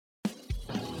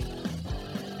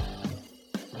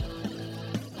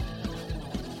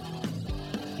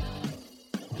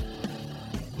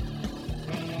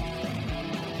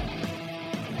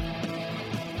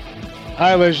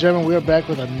Hi, ladies and gentlemen. We are back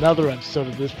with another episode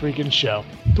of this freaking show.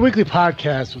 The weekly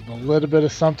podcast with a little bit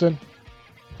of something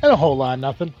and a whole lot of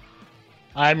nothing.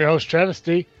 I'm your host, Travis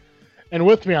D. And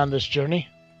with me on this journey,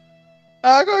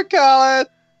 Awkward Colin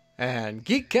and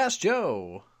Geekcast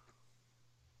Joe.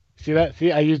 See that?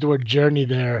 See, I used the word journey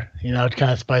there, to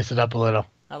kind of spice it up a little.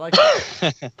 I like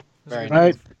it.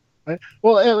 Right?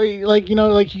 Well, like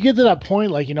you get to that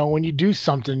point, when you do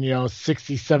something,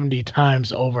 60, 70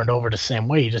 times over and over the same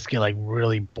way, you just get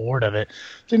really bored of it.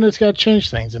 So, it's got to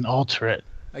change things and alter it.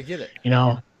 I get it.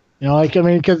 Because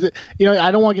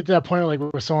I don't want to get to that point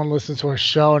where someone listens to our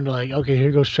show and they're like, okay,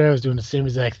 here goes Travis doing the same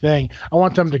exact thing. I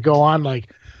want them to go on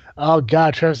oh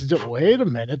God, Travis is doing. Wait a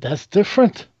minute, that's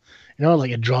different.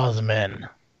 It draws them in.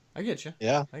 I get you.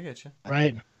 Yeah, I get you.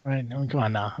 Right. Come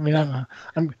on now.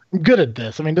 I'm good at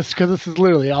this. Just because this is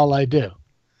literally all I do.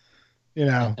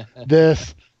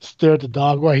 This, stare at the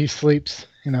dog while he sleeps.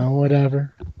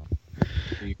 Whatever.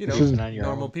 This is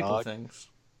normal people things.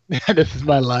 This is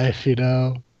my life.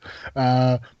 But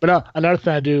no, another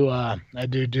thing I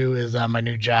do is my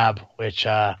new job, which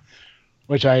I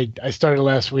started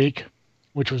last week,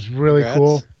 which was really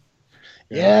cool.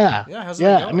 Yeah. How's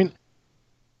that going?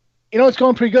 It's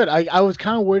going pretty good. I was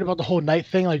kind of worried about the whole night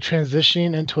thing,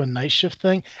 transitioning into a night shift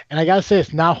thing, and I gotta say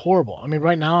it's not horrible.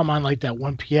 Right now I'm on that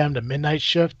 1 p.m. to midnight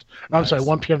shift. Nice. I'm sorry,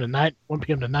 1 p.m. to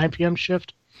 9 p.m.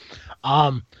 shift.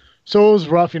 So it was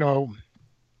rough,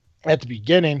 at the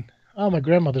beginning. Oh, my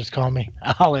grandmother's calling me.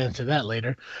 I'll answer that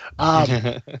later.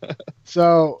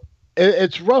 So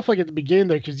it's rough at the beginning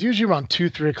there, because usually around 2,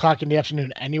 3 o'clock in the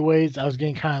afternoon anyways, I was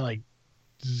getting kind of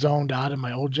zoned out in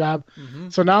my old job. Mm-hmm.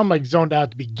 So now I'm zoned out at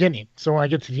the beginning. So when I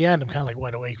get to the end, I'm kind of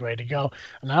wide awake, ready to go.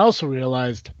 And I also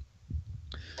realized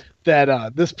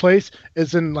that this place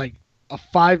is in a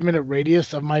 5-minute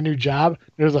radius of my new job.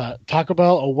 There's a Taco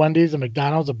Bell, a Wendy's, a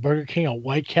McDonald's, a Burger King, a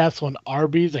White Castle, an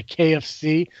Arby's, a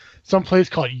KFC, some place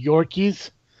called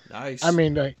Yorkies. Nice.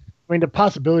 The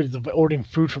possibilities of ordering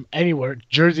food from anywhere.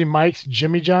 Jersey Mike's,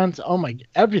 Jimmy John's,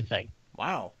 everything.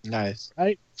 Wow. Nice.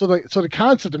 Right? So the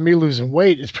concept of me losing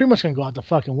weight is pretty much going to go out the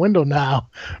fucking window now,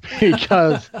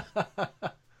 because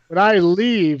when I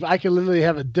leave, I can literally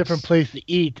have a different place to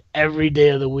eat every day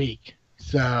of the week.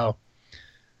 So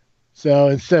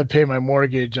instead of paying my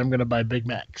mortgage, I'm going to buy Big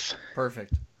Macs.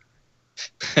 Perfect.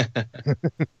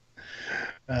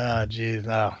 Oh, geez.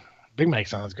 Oh, Big Mac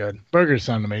sounds good. Burgers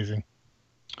sound amazing.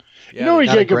 Yeah, where you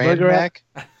get a good burger Mac?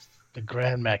 The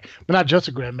Grand Mac, but not just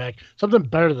a Grand Mac. Something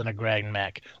better than a Grand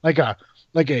Mac, like a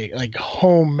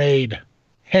homemade,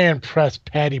 hand pressed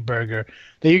patty burger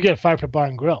that you get at Fire Pit Bar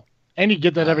and Grill, and you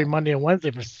get that every Monday and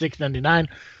Wednesday for $6.99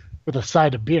 with a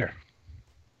side of beer.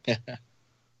 Very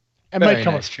might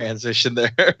come nice transition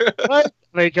there. What?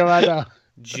 Might come out.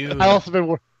 June. I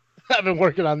also I've been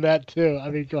working on that too.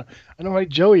 Come on. I know, right,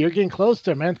 Joey? You're getting close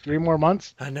there, man. 3 more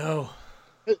months. I know.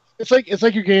 It's like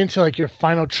you're getting to your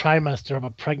final trimester of a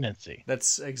pregnancy.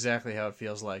 That's exactly how it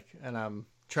feels like, and I'm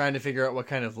trying to figure out what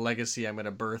kind of legacy I'm going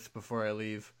to birth before I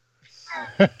leave.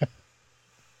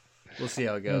 We'll see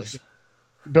how it goes.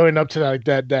 Building up to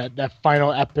that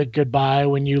final epic goodbye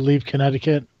when you leave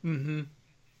Connecticut. Mm-hmm.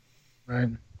 Right.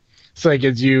 It's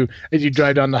as you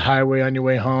drive down the highway on your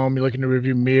way home, you look in the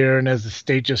rearview mirror, and as the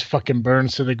state just fucking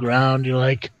burns to the ground, you're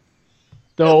like,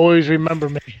 they'll always remember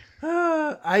me.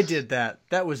 I did that.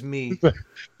 That was me.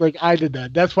 I did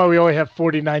that. That's why we only have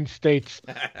 49 states.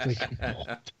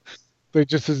 It's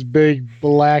just this big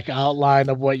black outline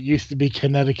of what used to be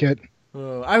Connecticut.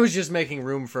 Oh, I was just making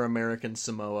room for American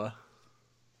Samoa.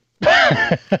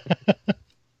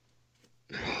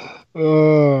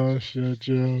 Oh, shit,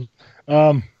 Joe.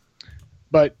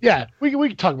 But yeah, we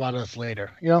can talk about this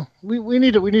later. We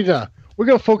need to. We're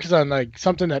gonna focus on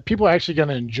something that people are actually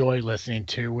gonna enjoy listening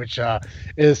to, which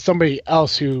is somebody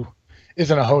else who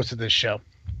isn't a host of this show,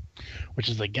 which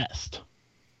is a guest.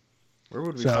 Where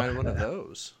would we find one of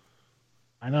those?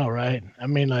 I know, right? I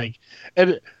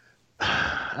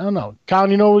don't know.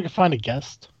 Colin, where we can find a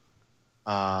guest?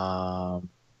 I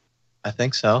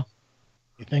think so.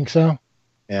 You think so?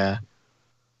 Yeah.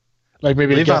 Maybe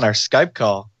leave on our Skype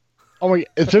call. Oh my!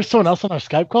 Is there someone else on our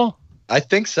Skype call? I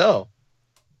think so.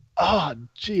 Oh,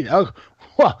 gee. Oh,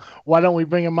 well, why don't we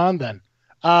bring him on then?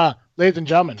 Ladies and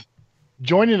gentlemen,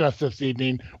 joining us this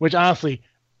evening, which honestly,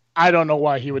 I don't know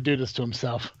why he would do this to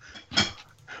himself,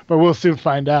 but we'll soon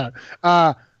find out.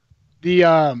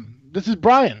 This is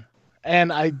Brian,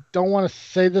 and I don't want to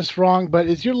say this wrong, but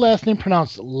is your last name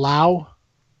pronounced Lau?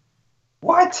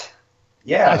 What?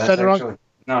 Yeah, I said it wrong.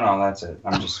 No, that's it.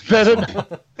 I'm just. Said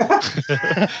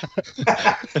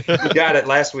You got it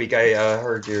last week. I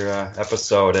heard your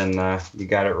episode, and you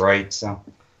got it right. So,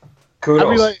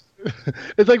 kudos.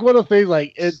 it's like one of the things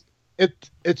like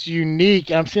it's unique.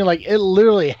 And I'm saying like it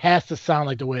literally has to sound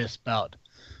like the way it's spelled.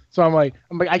 So I'm like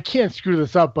I can't screw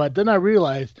this up. But then I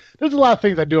realized there's a lot of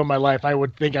things I do in my life I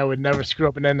would think I would never screw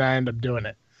up, and then I end up doing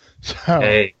it. So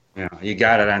Hey, you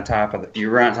got it on top of it. You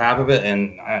were on top of it,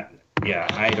 and I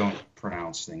don't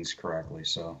pronounce things correctly,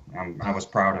 so I was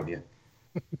proud of you.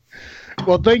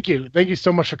 well, thank you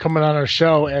so much for coming on our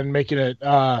show and making it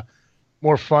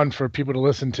more fun for people to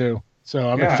listen to. So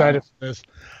I'm excited for this.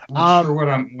 I'm not sure what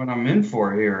I'm in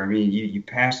for here. I mean, you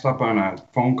passed up on a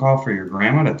phone call for your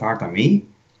grandma to talk to me.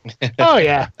 Oh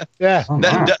yeah. Oh,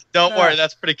 my. Don't worry,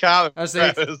 that's pretty common. I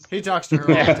say he talks to her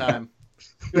all the time.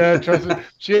 Yeah, trust me.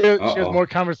 She has more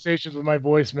conversations with my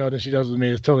voicemail than she does with me.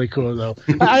 It's totally cool though.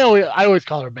 I always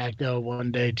call her back though.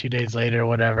 1 day, 2 days later,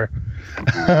 whatever.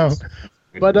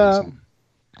 But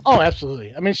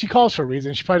absolutely. I mean, she calls for a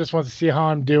reason. She probably just wants to see how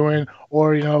I'm doing,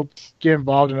 or get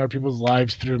involved in other people's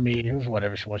lives through me,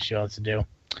 whatever she wants to do.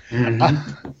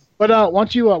 Mm-hmm. But why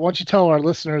don't you tell our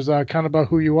listeners kind of about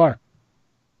who you are?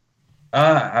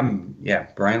 I'm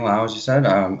Brian Lau, as you said.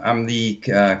 I'm the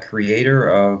creator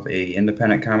of a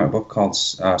independent comic book called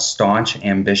Staunch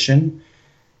Ambition.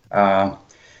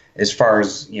 As far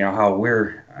as how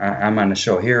I'm on the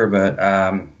show here, but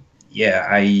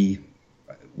I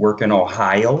work in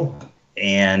Ohio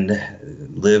and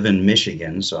live in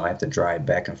Michigan, so I have to drive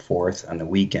back and forth on the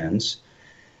weekends.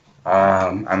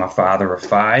 I'm a father of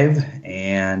 5,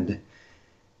 and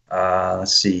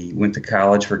went to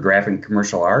college for graphic and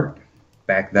commercial art.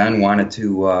 Back then, wanted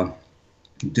to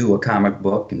do a comic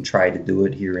book and try to do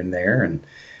it here and there, and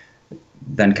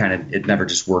then it never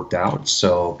just worked out.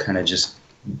 So kind of just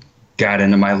got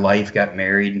into my life, got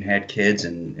married, and had kids,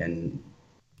 and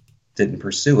didn't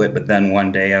pursue it. But then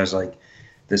one day I was like,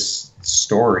 this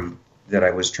story that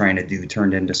I was trying to do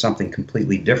turned into something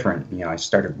completely different. I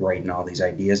started writing all these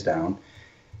ideas down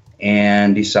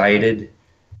and decided,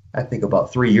 I think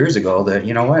about 3 years ago, that,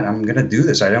 I'm going to do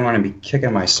this. I don't want to be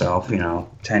kicking myself,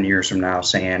 10 years from now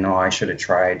saying, I should have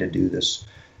tried to do this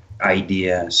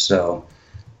idea. So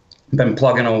I've been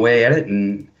plugging away at it,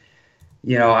 and,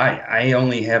 I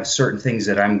only have certain things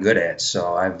that I'm good at.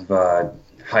 So I've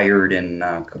hired and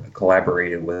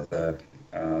collaborated with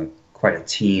quite a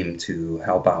team to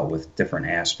help out with different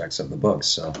aspects of the book.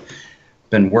 So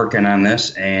been working on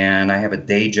this, and I have a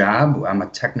day job. I'm a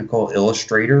technical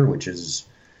illustrator, which is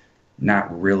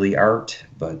not really art,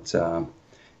 but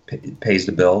it pays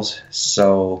the bills.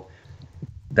 So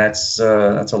that's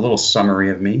a little summary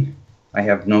of me. I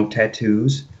have no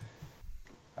tattoos.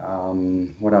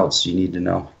 What else do you need to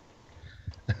know?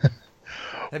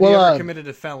 Have you ever committed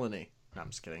a felony? No, I'm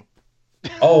just kidding.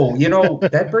 Oh,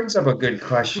 that brings up a good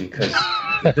question, because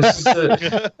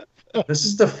this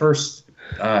is the first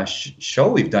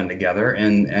show we've done together,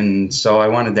 and so I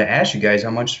wanted to ask you guys, how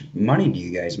much money do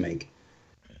you guys make?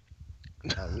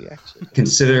 We actually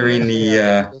Considering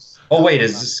the oh wait,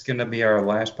 is this gonna be our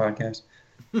last podcast?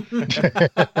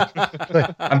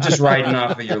 I'm just riding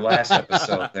off of your last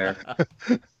episode there.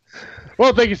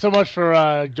 Well, thank you so much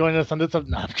for joining us on this.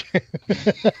 No,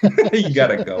 You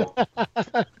gotta go.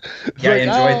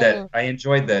 Yeah, I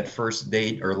enjoyed that first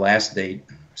date or last date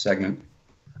segment.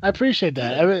 I appreciate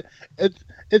that. I mean,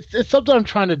 it's something I'm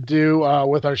trying to do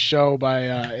with our show. By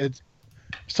it's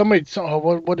somebody. So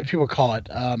what do people call it?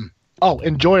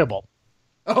 Enjoyable.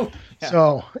 Oh, yeah.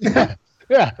 So yeah.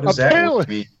 What does apparently, that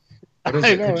mean? What is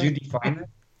it? Could you define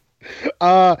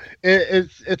that?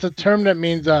 It's a term that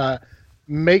means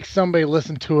make somebody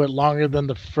listen to it longer than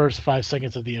the first 5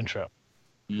 seconds of the intro.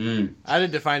 I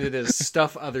did define it as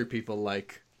stuff other people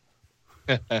like.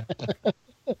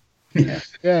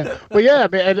 Yeah, but yeah, I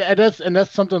mean, and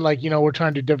that's something like we're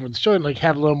trying to do different with the show and like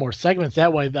have a little more segments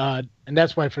that way. And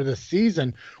that's why for this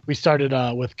season we started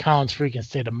with Colin's freaking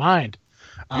state of mind,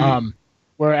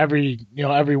 where every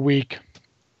week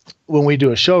when we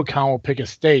do a show, Colin will pick a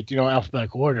state,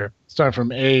 alphabetical order, starting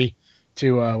from A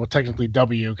to technically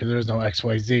W because there's no X,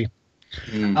 Y, Z.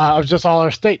 Of just all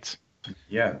our states.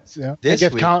 Yeah. So, this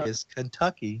week is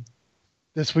Kentucky.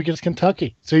 This week is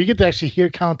Kentucky. So you get to actually hear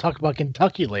Colin talk about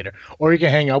Kentucky later. Or you can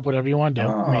hang up, whatever you want to do.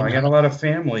 I got a lot of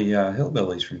family,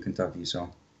 hillbillies from Kentucky, so.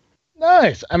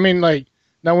 Nice. I mean, like,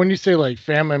 now when you say, like,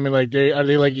 family, I mean, like, are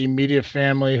they, like, immediate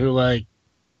family who, like...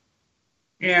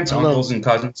 Aunts, uncles, and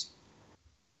cousins.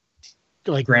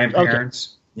 Like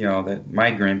grandparents. Okay. That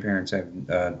my grandparents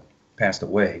have passed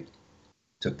away,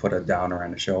 to put a downer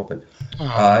on the show, but,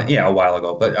 a while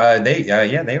ago. But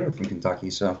they were from Kentucky,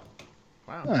 so...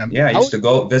 Wow. Yeah, I used to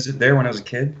go visit there when I was a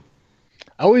kid.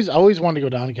 I always wanted to go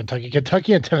down to Kentucky.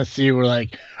 Kentucky and Tennessee are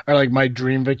like my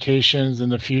dream vacations in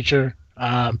the future.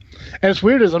 And it's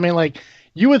weird I mean, like,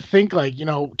 you would think like,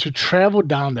 to travel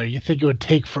down there, you think it would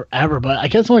take forever, but I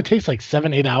guess it only takes like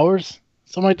 7, 8 hours,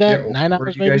 something like that. Yeah, 9 hours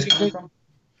where'd you maybe. guys come from?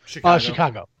 Chicago.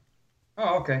 Chicago.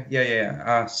 Oh, okay. Yeah, yeah,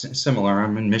 yeah. Similar.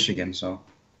 I'm in Michigan, so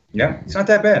yeah, it's not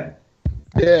that bad.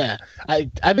 Yeah, I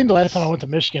think the last time I went to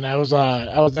Michigan, I was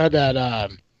at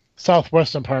that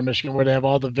southwestern part of Michigan where they have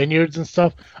all the vineyards and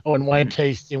stuff. I went wine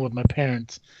tasting with my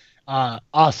parents.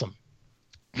 Awesome.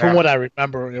 From Yeah. what I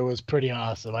remember, it was pretty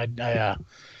awesome. I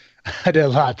I did a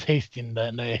lot of tasting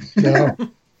that night. So,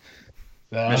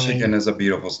 I Michigan mean, is a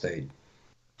beautiful state.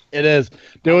 it is.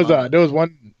 I love it.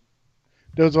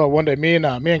 There was one day me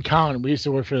and Colin, we used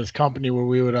to work for this company where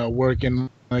we would work in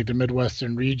like the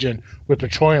Midwestern region with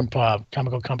petroleum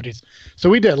chemical companies. So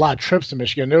we did a lot of trips to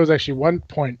Michigan. There was actually one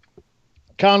point,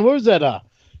 Colin, what was that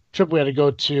trip we had to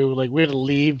go to? Like we had to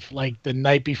leave like the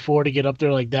night before to get up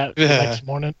there like that the next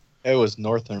morning. It was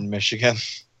northern Michigan.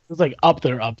 It was like up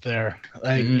there, like,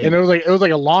 Mhm. and it was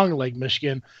like a long Lake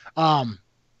Michigan.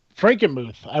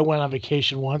 Frankenmuth. I went on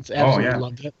vacation once. Absolutely yeah.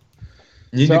 loved it.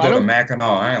 You need So to I go to don't- Mackinac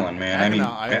Island, man. Mackinac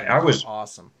I mean, Island I was. is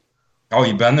awesome. Oh,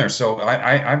 you've been there. So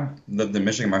I've lived in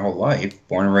Michigan my whole life,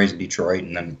 born and raised in Detroit,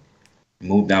 and then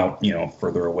moved out,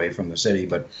 further away from the city.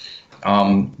 But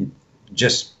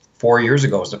just 4 years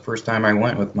ago was the first time I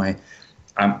went with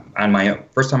on my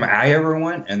first time I ever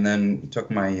went, and then took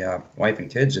my wife and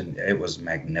kids, and it was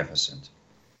magnificent,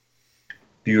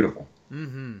 beautiful.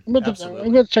 Mm-hmm. I'm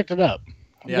Absolutely. going to check it out.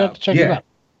 I'm Yeah. going to check it Yeah. out.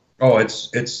 Oh,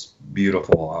 it's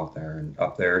beautiful out there and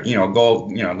up there. Don't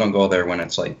go there when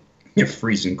it's like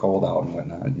freezing cold out and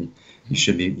whatnot. You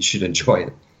should enjoy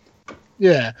it.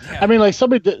 Yeah. Yeah. I mean, like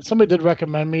somebody did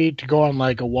recommend me to go on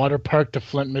like a water park to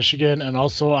Flint, Michigan, and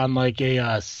also on like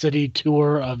a city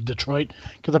tour of Detroit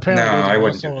because No, apparently there's I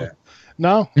wouldn't also- do that.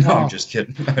 No, No, Oh. I'm just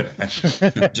kidding.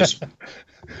 Just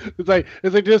it's like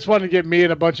they just want to get me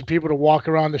and a bunch of people to walk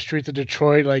around the streets of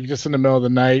Detroit like just in the middle of the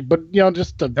night, but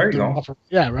just to There you go.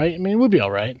 Yeah, right. I mean, we'd be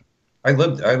all right. I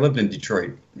lived in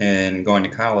Detroit and going to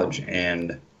college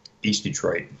and East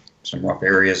Detroit, some rough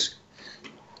areas,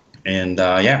 and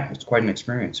it's quite an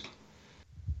experience.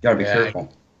 Got to be Yeah.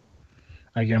 careful.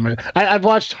 I get it. I've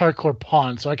watched Hardcore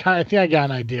Pawn, so I think I got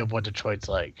an idea of what Detroit's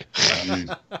like.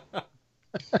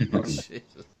 Jesus.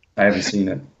 I haven't seen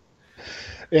it.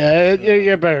 Yeah,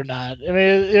 you better not. I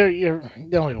mean, you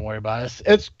don't even worry about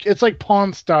it. It's like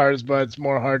Pawn Stars, but it's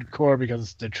more hardcore because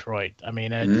it's Detroit. I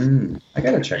mean, I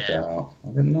gotta check that out. I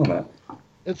didn't know that.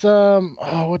 it's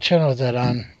what channel is that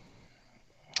on?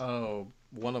 Oh,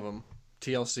 one of them.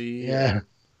 TLC. Yeah,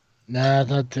 nah, it's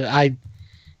not.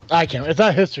 I can't. It's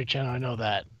not History Channel. I know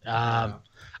that.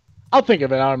 I'll think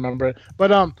of it. I'll remember it.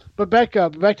 But back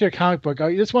to your comic book.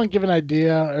 You just want to give an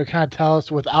idea or kind of tell us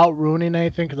without ruining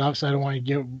anything, because obviously I don't want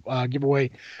to give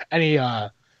away any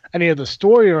of the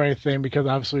story or anything, because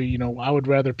obviously I would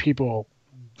rather people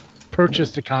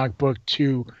purchase the comic book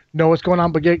to know what's going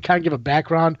on, but kind of give a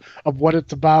background of what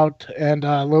it's about and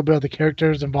a little bit of the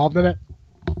characters involved in it.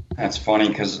 That's funny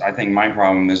because I think my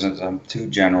problem isn't I'm too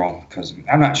general because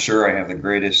I'm not sure I have the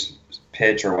greatest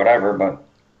pitch or whatever, but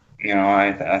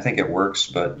I think it works.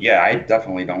 But yeah, I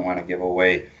definitely don't want to give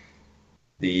away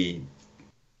the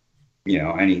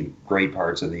any great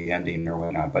parts of the ending or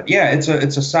whatnot. But yeah, it's a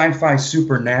sci-fi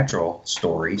supernatural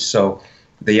story. So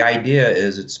the idea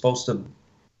is it's supposed to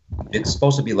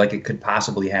be like it could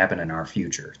possibly happen in our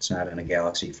future. It's not in a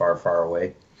galaxy far, far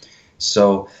away.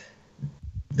 So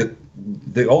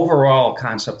the overall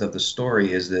concept of the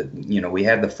story is that we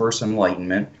had the first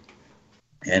Enlightenment,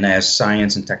 and as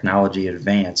science and technology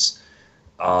advance,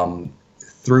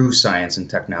 through science and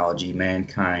technology,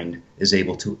 mankind is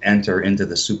able to enter into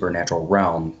the supernatural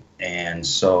realm. And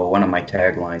so one of my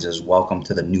taglines is "Welcome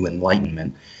to the New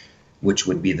Enlightenment," which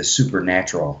would be the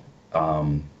supernatural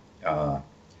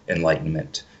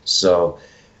enlightenment. So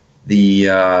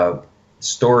the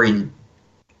story.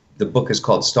 The book is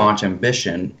called Staunch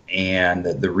Ambition, and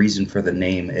the reason for the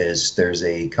name is there's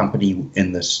a company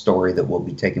in the story that will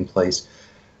be taking place,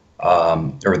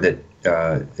 or that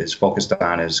is focused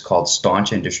on, is called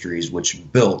Staunch Industries, which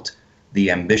built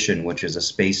the Ambition, which is a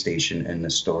space station in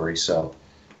the story. So,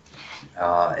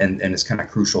 and it's kind of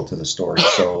crucial to the story.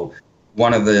 So,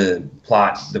 one of the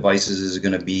plot devices is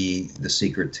going to be the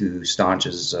secret to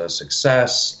Staunch's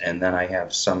success, and then I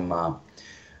have some.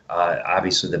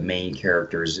 Obviously, the main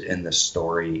characters in the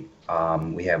story.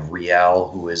 We have Riel,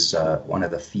 who is one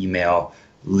of the female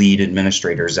lead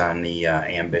administrators on the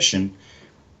Ambition.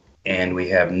 And we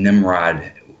have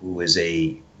Nimrod, who is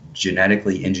a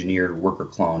genetically engineered worker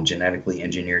clone, genetically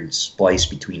engineered splice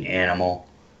between animal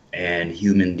and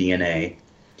human DNA.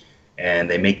 And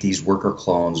they make these worker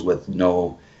clones with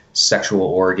no sexual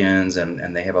organs,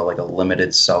 and they have like a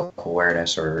limited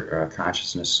self-awareness or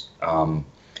consciousness,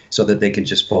 so that they can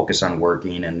just focus on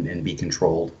working and be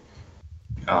controlled.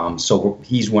 So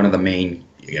he's one of the main,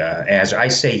 as I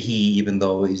say he, even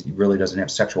though he really doesn't have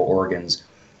sexual organs.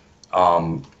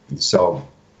 So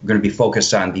we're going to be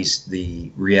focused on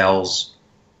the Riel's,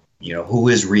 who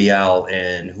is Riel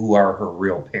and who are her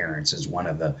real parents is one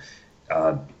of the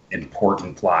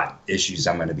important plot issues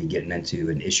I'm going to be getting into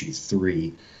in issue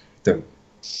 3. The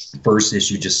first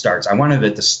issue just starts. I wanted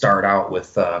it to start out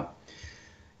with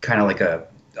kind of like a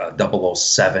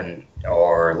 007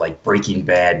 or like Breaking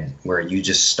Bad, where you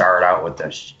just start out with the.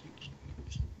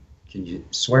 Can you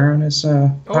swear on this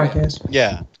podcast?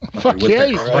 Yeah. Fuck yeah,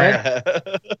 you swear.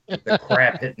 The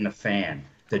crap hitting the fan,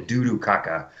 the doo-doo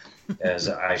caca, as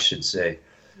I should say.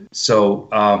 So,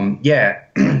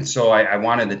 so I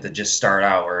wanted it to just start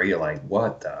out where you're like,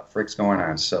 what the frick's going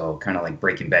on? So kind of like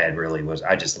Breaking Bad really was.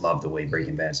 I just love the way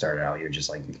Breaking Bad started out. You're just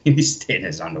like, he's staying in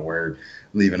his underwear,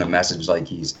 leaving a message like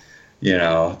he's,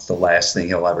 it's the last thing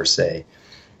he'll ever say.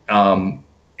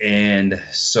 And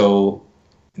so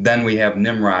then we have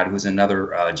Nimrod, who's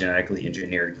another genetically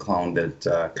engineered clone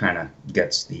that kind of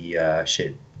gets the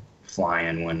shit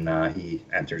flying when he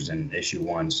enters in issue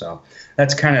 1. So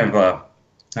that's kind of,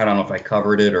 I don't know if I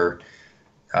covered it or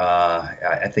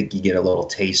I think you get a little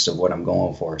taste of what I'm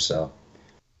going for. So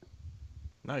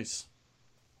nice.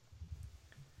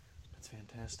 That's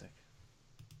fantastic.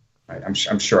 I'm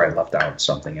sure I left out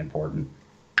something important.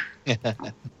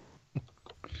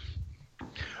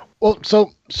 Well,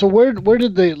 so where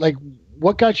did they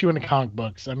what got you into comic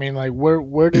books? I mean, like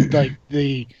where did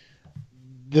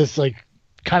this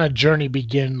kind of journey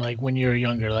begin? Like when you were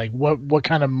younger, like what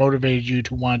kind of motivated you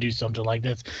to want to do something like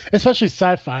this, especially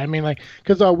sci-fi? I mean, like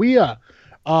because we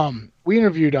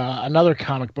interviewed another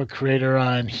comic book creator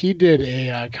and he did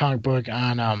a comic book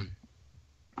on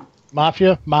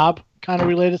mob kind of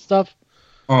related stuff.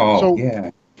 Oh, so,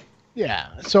 yeah. Yeah.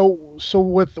 So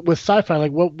with sci-fi,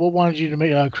 like what wanted you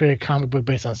to create a comic book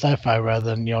based on sci-fi rather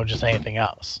than just anything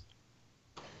else?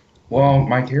 Well,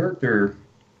 my character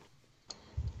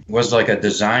was like a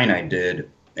design I did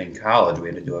in college. We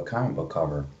had to do a comic book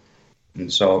cover,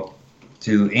 and so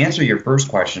to answer your first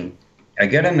question, I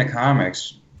get into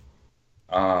comics,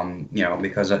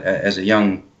 because as a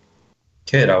young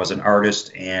kid I was an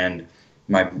artist, and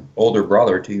my older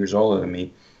brother, 2 years older than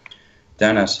me,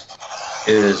 Dennis,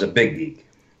 is a big geek.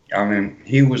 I mean,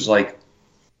 he was like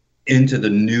into the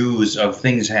news of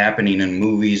things happening in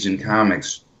movies and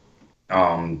comics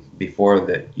before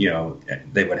that,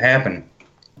 they would happen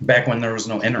back when there was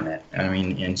no internet. I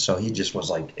mean, and so he just was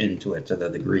like into it to the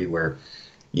degree where,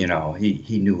 he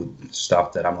knew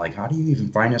stuff that I'm like, how do you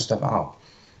even find this stuff out?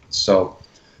 So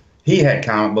he had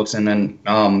comic books, and then,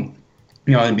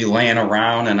 they'd be laying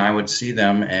around and I would see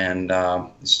them and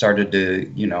started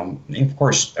to, of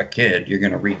course, a kid, you're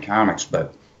going to read comics,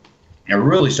 but I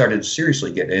really started to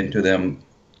seriously get into them,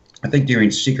 I think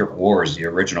during Secret Wars, the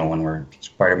original one where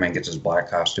Spider-Man gets his black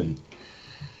costume.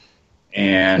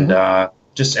 And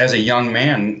just as a young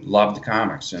man, loved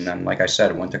comics. And then, like I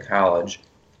said, I went to college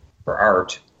for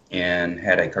art and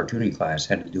had a cartooning class,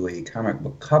 had to do a comic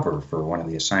book cover for one of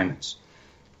the assignments.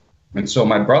 And so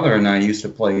my brother and I used to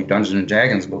play Dungeons and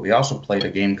Dragons, but we also played a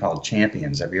game called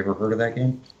Champions. Have you ever heard of that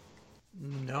game?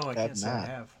 No, I can't say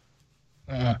I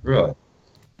have. Really?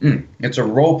 It's a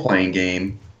role-playing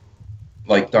game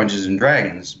like Dungeons and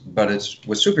Dragons, but it's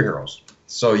with superheroes.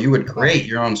 So you would create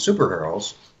your own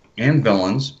superheroes and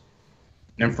villains,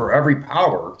 and for every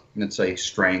power, let's say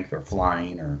strength or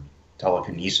flying or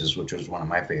telekinesis, which was one of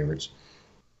my favorites,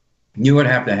 you would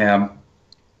have to have,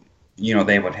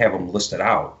 they would have them listed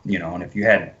out, and if you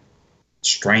had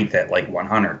strength at like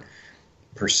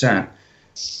 100%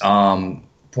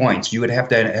 points, you would have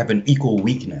to have an equal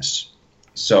weakness.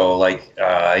 So like,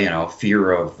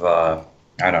 fear of,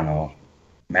 I don't know,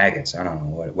 maggots, I don't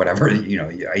know, whatever,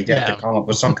 you'd have to come up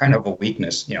with some kind of a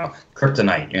weakness,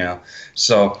 kryptonite,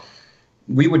 So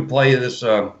we would play this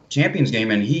Champions game,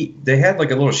 and they had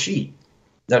like a little sheet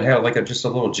that had like just a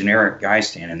little generic guy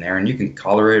standing there, and you can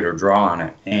color it or draw on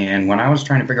it. And when I was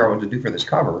trying to figure out what to do for this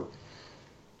cover,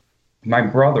 my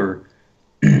brother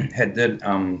had did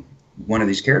one of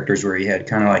these characters where he had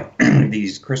kind of like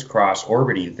these crisscross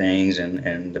orbiting things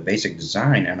and the basic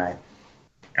design, and I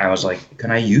was like,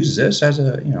 can I use this as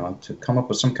to come up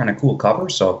with some kind of cool cover?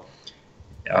 So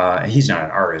he's not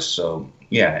an artist, so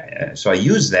so I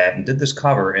used that and did this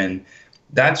cover, and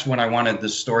that's when I wanted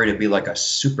this story to be like a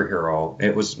superhero.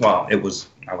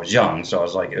 I was young, so I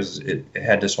was like, it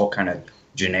had this whole kind of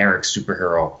generic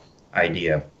superhero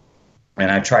idea.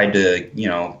 And I tried to,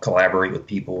 collaborate with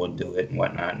people and do it and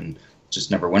whatnot, and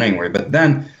just never went anywhere. But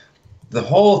then the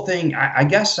whole thing, I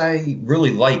guess I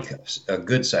really like a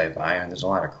good sci-fi, and there's a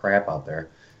lot of crap out there,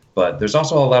 but there's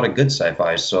also a lot of good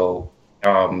sci-fi. So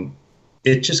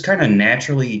it just kind of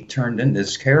naturally turned into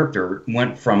this character,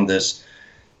 went from this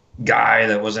guy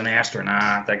that was an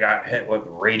astronaut that got hit with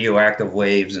radioactive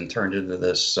waves and turned into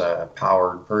this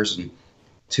powered person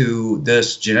to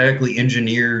this genetically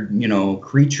engineered,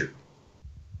 creature,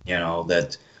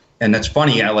 and that's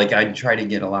funny. I try to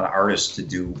get a lot of artists to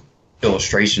do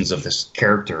illustrations of this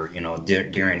character,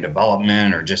 during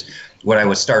development, or just what I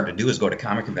would start to do is go to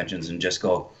comic conventions and just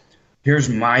go, here's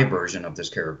my version of this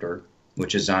character,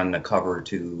 which is on the cover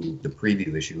to the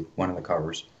preview issue, one of the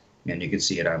covers, and you can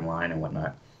see it online and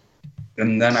whatnot.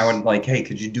 And then I would like, hey,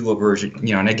 could you do a version,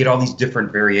 and I get all these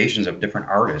different variations of different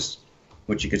artists,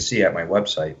 which you could see at my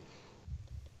website.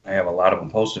 I have a lot of them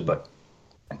posted, but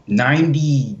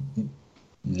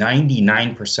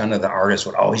 99% of the artists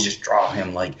would always just draw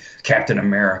him like Captain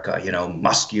America,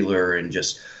 muscular and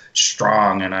just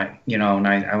strong. And I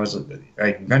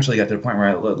eventually got to the point where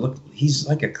I look, he's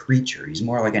like a creature. He's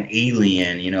more like an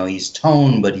alien, he's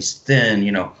toned, but he's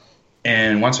thin,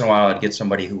 and once in a while I'd get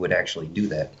somebody who would actually do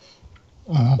that.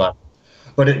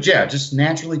 But it just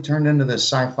naturally turned into this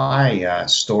sci-fi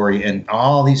story, and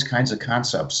all these kinds of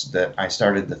concepts that I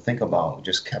started to think about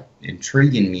just kept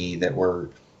intriguing me that were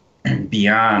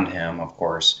beyond him, of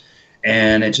course.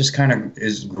 And it just kind of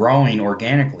is growing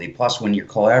organically. Plus, when you're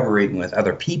collaborating with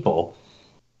other people,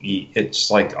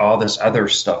 it's like all this other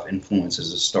stuff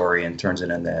influences the story and turns it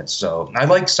into that. So I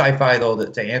like sci-fi, though,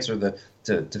 that to answer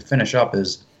to finish up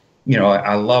is,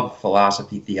 I love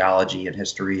philosophy, theology, and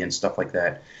history and stuff like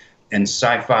that. And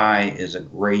sci-fi is a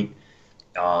great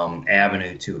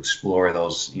avenue to explore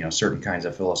those, certain kinds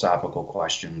of philosophical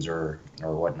questions or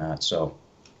whatnot. So,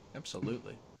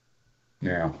 absolutely.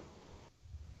 Yeah.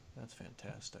 That's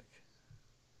fantastic.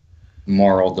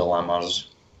 Moral dilemmas.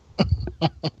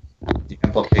 The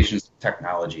implications of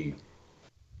technology.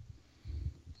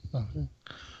 Okay.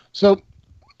 So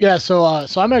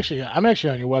I'm actually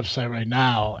on your website right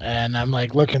now, and I'm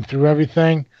like looking through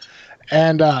everything,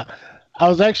 and I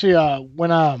was actually when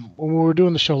we were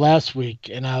doing the show last week,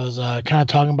 and I was kind of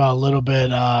talking about a little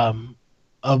bit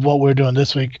of what we're doing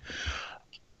this week.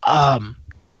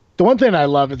 The one thing I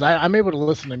love is I'm able to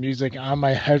listen to music on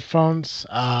my headphones,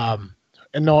 and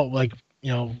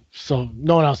so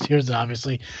no one else hears it,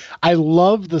 obviously. I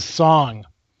love the song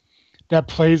that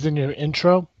plays in your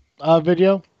intro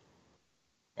video.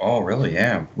 Oh, really?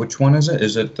 Yeah. Which one is it?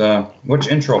 Is it which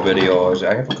intro video is it?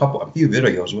 I have a few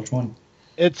videos. Which one?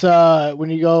 It's when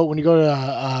you go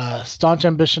to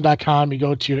staunchambition.com, you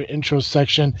go to your intro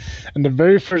section, and the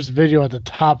very first video at the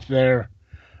top there.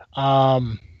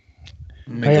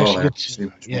 If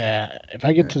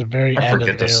I get to the very end, I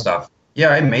forget this stuff. Yeah,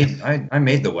 I made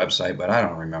the website, but I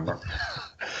don't remember.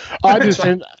 I do the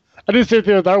same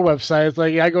thing with our website. It's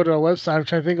like I go to our website, I'm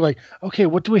trying to think like, okay,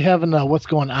 what do we have in what's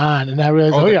going on? And I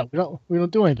realize, we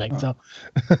don't do anything. So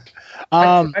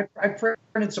I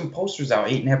printed some posters out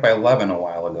 8.5 by 11 a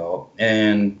while ago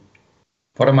and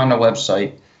put them on the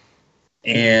website.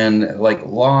 And like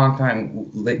long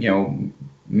time,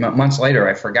 months later,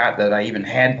 I forgot that I even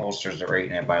had posters that were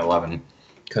 8.5 by 11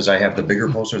 because I have the bigger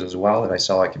posters as well that I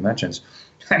sell at conventions.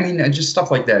 I mean, just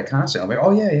stuff like that constantly. I'm like,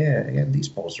 oh yeah, I have these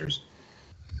posters.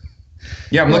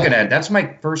 Yeah, I'm looking at it. That's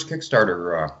my first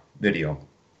Kickstarter video.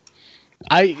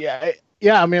 I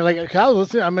mean, like I was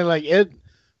listening. I mean, like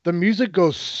the music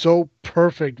goes so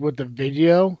perfect with the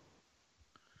video.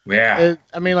 Yeah.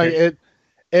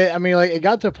 It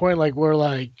got to a point like where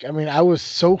I was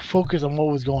so focused on what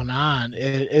was going on.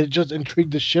 It just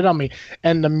intrigued the shit on me,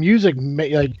 and the music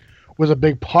was a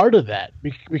big part of that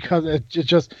because it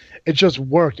just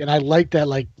worked, and I like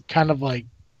that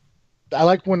I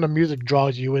like when the music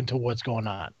draws you into what's going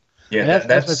on. Yeah,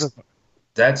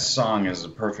 that song is a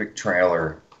perfect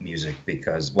trailer music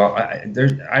because I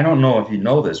don't know if you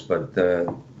know this, but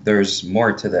there's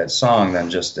more to that song than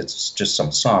it's just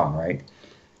some song, right?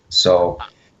 So.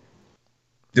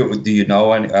 Do you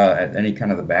know any kind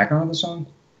of the background of the song?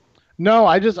 No,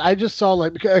 I just saw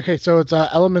so it's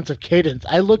Elements of Cadence.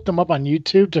 I looked them up on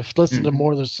YouTube to listen to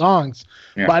more of their songs,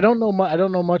 but I don't know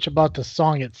much about the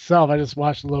song itself. I just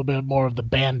watched a little bit more of the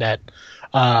band that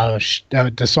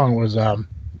the song was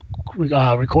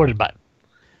recorded by.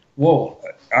 Well,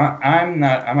 I'm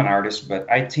an artist, but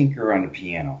I tinker on the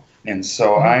piano, and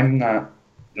so I'm not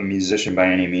a musician by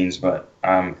any means, but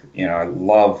I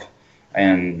love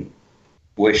and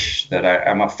wish that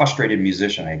I'm a frustrated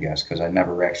musician, I guess, because I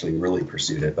never actually really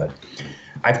pursued it. But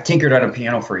I've tinkered on a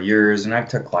piano for years, and I've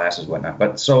took classes, whatnot.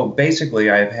 But so basically,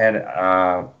 I've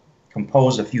had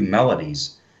composed a few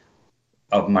melodies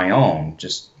of my own,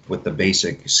 just with the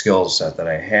basic skill set that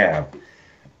I have.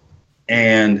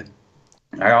 And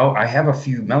I have a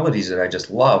few melodies that I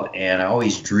just love, and I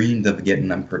always dreamed of getting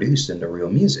them produced into real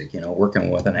music, working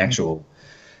with an actual.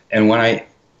 And when I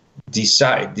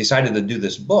decided to do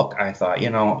this book, I thought, you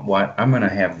know what, I'm going to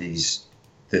have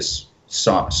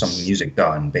some music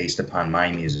done based upon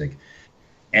my music.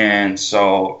 And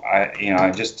so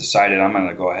I just decided I'm going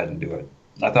to go ahead and do it.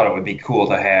 I thought it would be cool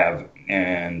to have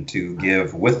and to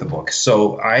give with the book.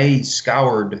 So I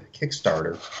scoured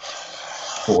Kickstarter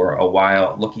for a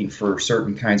while, looking for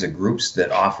certain kinds of groups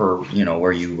that offer,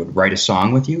 where you would write a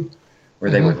song with you,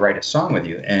 where they would write a song with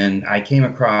you. And I came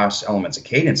across Elements of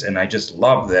Cadence, and I just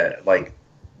love that. Like,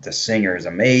 the singer is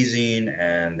amazing,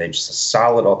 and they're just a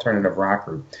solid alternative rock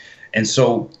group. And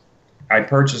so I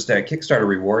purchased that Kickstarter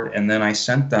reward, and then I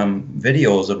sent them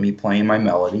videos of me playing my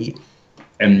melody,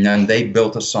 and then they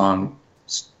built a song,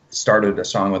 started a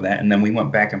song with that, and then we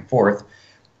went back and forth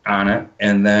on it,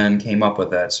 and then came up with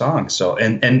that song. So,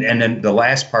 and then the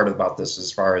last part about this,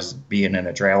 as far as being in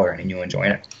a trailer and you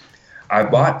enjoying it, I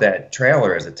bought that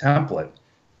trailer as a template,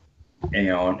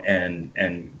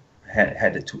 and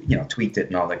had to tweaked it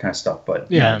and all that kind of stuff.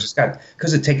 But just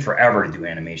because it takes forever to do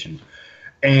animation.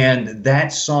 And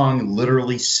that song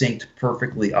literally synced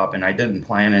perfectly up, and I didn't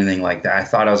plan anything like that. I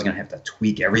thought I was going to have to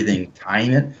tweak everything,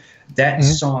 time it. That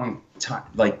song,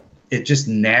 it just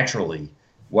naturally,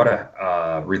 what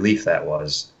a relief that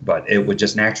was. But it would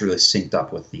just naturally synced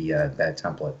up with that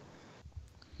template.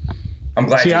 I'm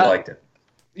glad you liked it.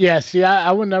 Yeah, see,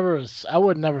 I would never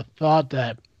thought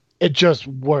that it just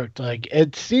worked. Like,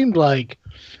 it seemed like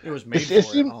it was made for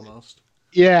it almost.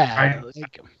 Yeah.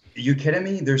 You kidding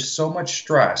me? There's so much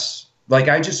stress. Like,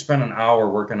 I just spent an hour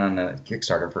working on the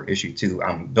Kickstarter for issue 2.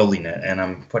 I'm building it, and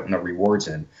I'm putting the rewards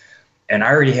in. And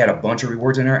I already had a bunch of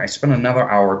rewards in there. I spent another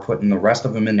hour putting the rest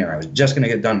of them in there. I was just going to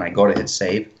get done, and I go to hit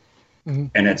save, and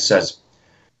it says,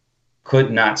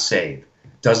 could not save.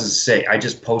 Doesn't say. I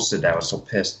just posted that. I was so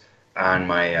pissed on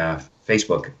my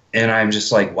Facebook. And I'm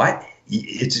just like, what?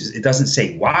 It doesn't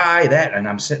say why that. And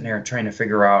I'm sitting there trying to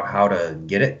figure out how to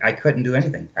get it. I couldn't do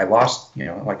anything. I lost,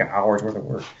 like an hour's worth of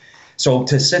work. So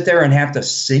to sit there and have to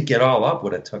sync it all up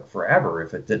would have took forever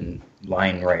if it didn't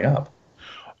line right up.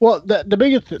 Well, the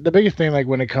biggest thing, like,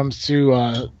 when it comes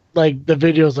to like the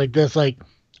videos like this, like,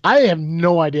 I have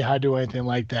no idea how to do anything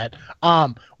like that.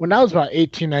 When I was about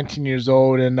 18, 19 years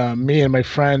old, and me and my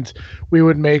friends,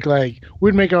 we'd make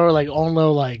our like own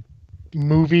little like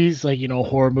movies, like,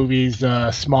 horror movies,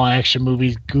 small action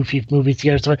movies, goofy movies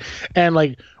together, stuff. And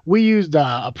like, we used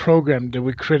a program that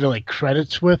we created like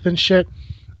credits with and shit.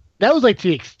 That was like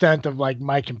the extent of like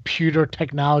my computer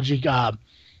technology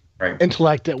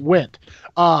intellect that went.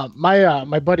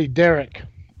 My buddy Derek,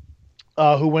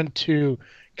 who went to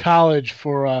college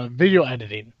for video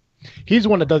editing, he's the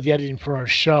one that does the editing for our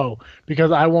show,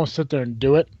 because I won't sit there and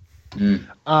do it.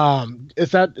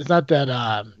 It's not that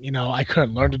I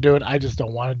couldn't learn to do it. I just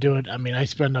don't want to do it. I mean, I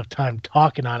spend enough time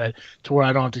talking on it to where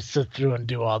I don't have to sit through and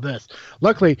do all this.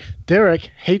 Luckily,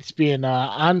 Derek hates being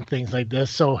on things like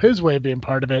this, so his way of being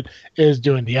part of it is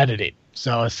doing the editing.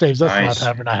 So it saves us a lot of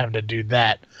time for not having to do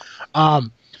that.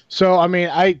 So I mean,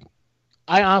 I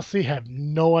honestly have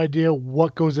no idea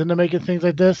what goes into making things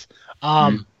like this.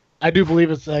 I do believe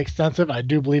it's extensive. I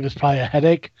do believe it's probably a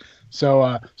headache.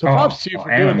 So props to you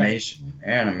for doing that.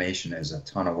 Animation is a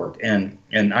ton of work, and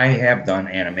I have done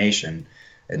animation.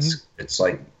 It's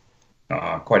like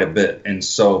quite a bit, and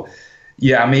so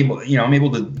I'm able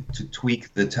to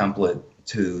tweak the template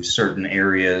to certain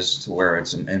areas to where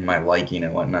it's in my liking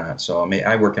and whatnot. So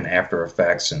I work in After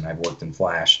Effects, and I've worked in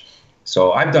Flash.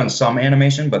 So I've done some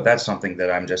animation, but that's something that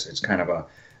it's kind of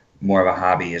more of a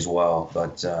hobby as well.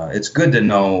 But it's good to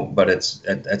know, but it's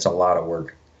a lot of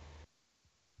work.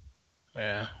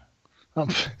 Yeah.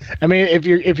 I mean, if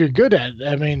you're good at it,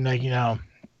 I mean, like,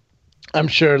 I'm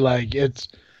sure, like, it's,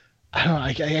 I don't know,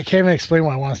 I can't even explain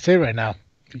what I want to say right now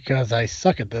because I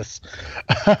suck at this.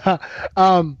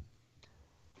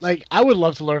 Like, I would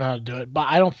love to learn how to do it, but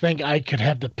I don't think I could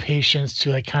have the patience to,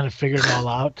 like, kind of figure it all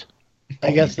out.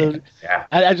 I guess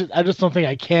I just don't think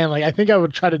I can. Like, I think I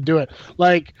would try to do it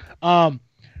like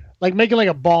making like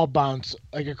a ball bounce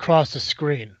like across the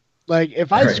screen. Like,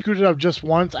 if I screwed it up just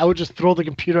once, I would just throw the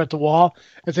computer at the wall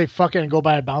and say fuck it and go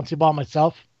buy a bouncy ball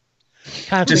myself.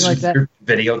 Kind of just thing like that.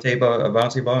 Videotape a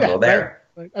bouncy ball. Go there.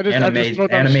 Right.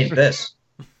 Animate this.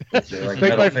 Like,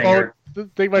 take my phone,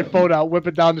 take my phone out, whip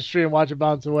it down the street, and watch it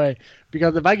bounce away.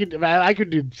 Because if I could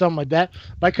do something like that,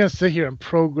 if I couldn't sit here and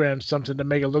program something to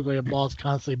make it look like a ball's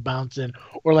constantly bouncing,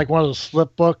 or like one of those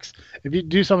slip books. If you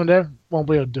do something there, won't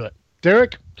be able to do it.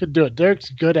 Derek could do it. Derek's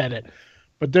good at it,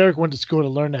 but Derek went to school to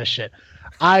learn that shit.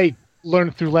 I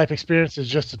learned through life experiences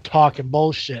just to talk and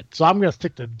bullshit, so I'm gonna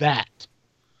stick to that.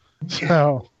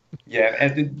 So. Yeah,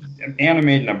 and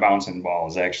animating a bouncing ball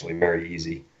is actually very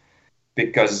easy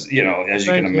because, as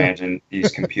you can imagine, these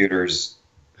computers,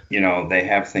 they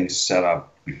have things set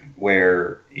up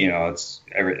where, a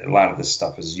lot of this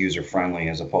stuff is user friendly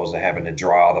as opposed to having to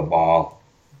draw the ball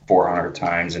 400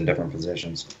 times in different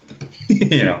positions.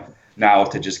 Now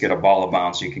to just get a ball to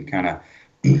bounce, you can kind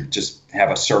of just have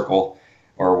a circle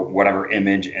or whatever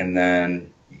image, and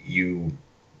then you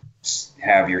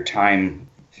have your time.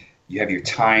 You have your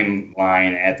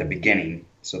timeline at the beginning,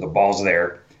 so the ball's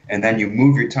there, and then you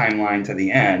move your timeline to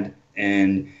the end,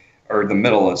 or the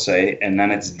middle, let's say, and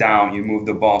then it's down. You move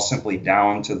the ball simply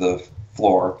down to the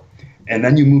floor, and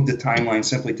then you move the timeline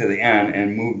simply to the end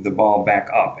and move the ball back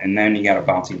up, and then you got a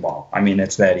bouncing ball. I mean,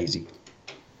 it's that easy.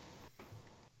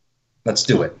 Let's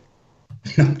do it.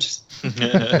 It's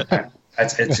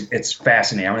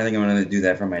fascinating. I think I'm going to do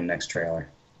that for my next trailer.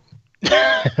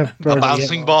 A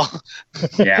bouncing ball.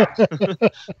 Yeah.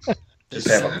 There's Just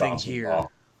have a something bouncing here.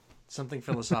 ball. Something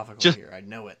philosophical here. I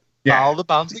know it. Follow the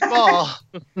bouncing ball.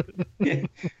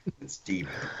 It's deep.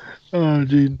 Oh,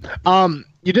 dude.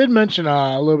 You did mention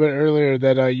a little bit earlier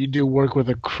that you do work with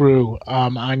a crew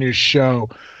on your show,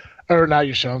 or not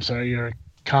your show. I'm sorry, your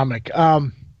comic.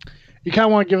 You kind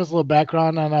of want to give us a little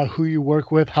background on who you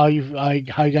work with, how you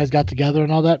guys got together,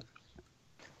 and all that.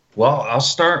 Well, I'll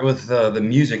start with the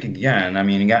music again. I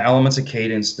mean, you got Elements of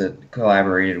Cadence that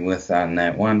collaborated with on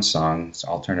that one song. It's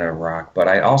alternative rock. But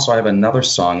I also have another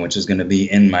song which is going to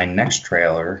be in my next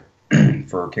trailer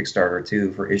for Kickstarter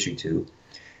 2, for issue 2.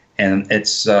 And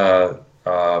it's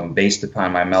based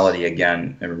upon my melody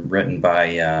again, written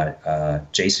by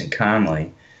Jason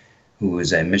Conley, who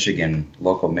is a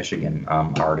local Michigan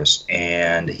artist.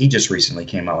 And he just recently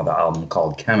came out with an album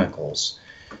called Chemicals,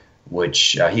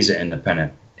 which he's an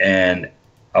independent. And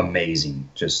amazing,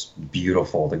 just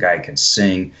beautiful. The guy can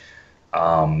sing.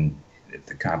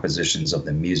 The compositions of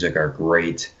the music are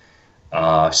great.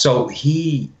 So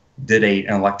he did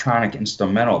an electronic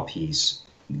instrumental piece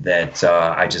that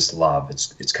I just love.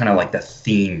 It's kind of like the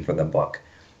theme for the book.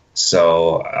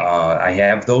 So I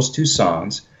have those two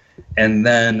songs. And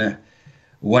then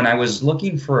when I was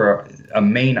looking for a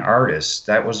main artist,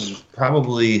 that was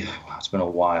probably, it's been a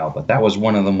while, but that was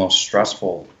one of the most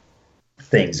stressful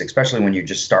things, especially when you're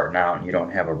just starting out and you don't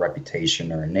have a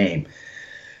reputation or a name.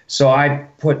 So I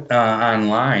put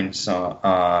online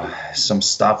some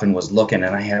stuff and was looking,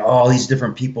 and I had all these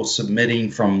different people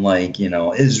submitting from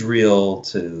Israel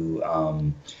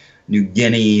to New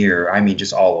Guinea,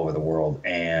 just all over the world.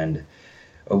 And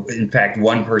in fact,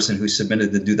 one person who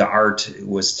submitted to do the art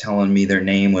was telling me their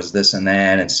name was this and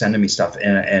that and sending me stuff,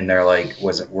 and they're like,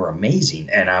 we're amazing.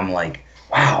 And I'm like,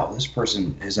 wow, this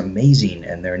person is amazing,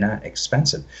 and they're not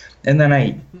expensive. And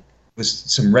then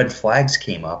some red flags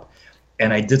came up,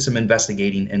 and I did some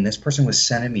investigating, and this person was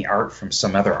sending me art from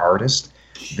some other artist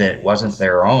that wasn't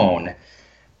their own.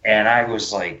 And I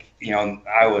was like,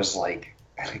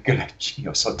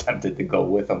 so tempted to go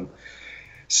with them.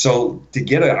 So to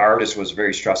get an artist was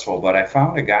very stressful, but I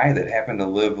found a guy that happened to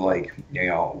live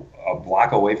a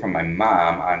block away from my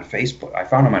mom on Facebook. I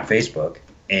found him on Facebook.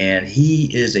 And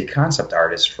he is a concept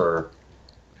artist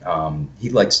he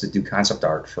likes to do concept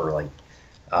art for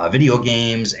video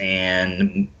games,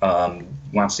 and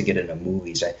wants to get into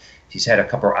movies. He's had a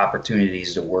couple of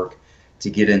opportunities to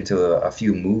get into a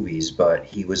few movies, but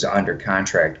he was under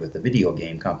contract with the video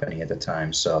game company at the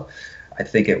time. So I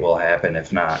think it will happen,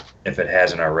 if it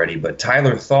hasn't already. But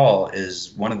Tyler Thal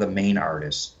is one of the main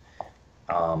artists,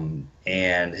 and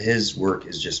his work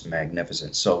is just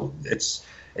magnificent. So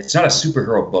it's not a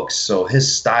superhero book, so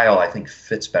his style, I think,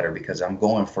 fits better because I'm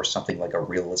going for something like a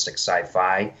realistic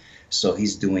sci-fi. So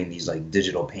he's doing these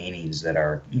digital paintings that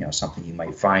are, something you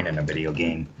might find in a video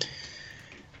game.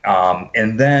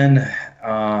 And then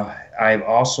I've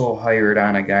also hired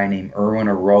on a guy named Erwin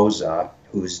Arosa,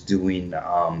 who's doing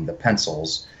the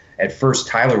pencils. At first,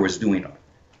 Tyler was doing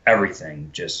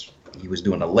everything. He was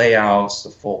doing the layouts,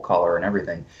 the full color, and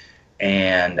everything.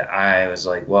 And I was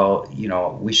like, well,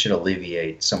 we should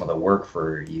alleviate some of the work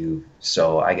for you.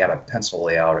 So I got a pencil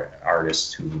layout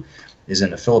artist who is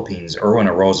in the Philippines. Erwin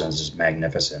Arosa is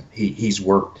magnificent. He's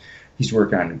worked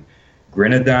on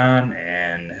Grenadon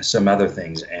and some other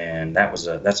things, and that's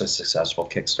a successful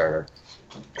Kickstarter.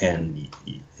 And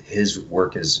his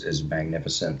work is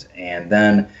magnificent. And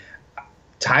then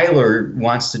Tyler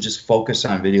wants to just focus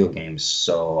on video games,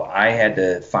 so I had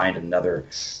to find another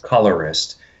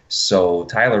colorist. So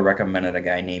Tyler recommended a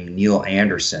guy named Neil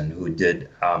Anderson who did.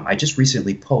 I just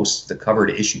recently posted the cover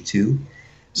to issue 2.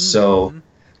 So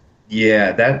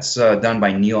yeah, that's done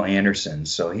by Neil Anderson.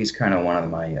 So he's kind of one of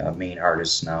my main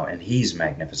artists now, and he's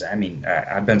magnificent. I mean,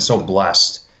 I've been so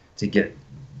blessed to get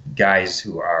guys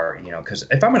who are, because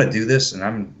if I'm going to do this, and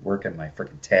I'm working my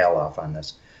freaking tail off on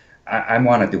this, I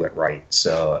want to do it right.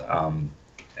 So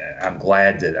I'm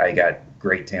glad that I got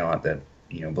great talent that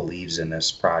believes in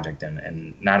this project,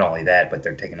 and not only that, but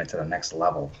they're taking it to the next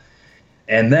level.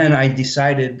 And then I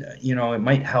decided, it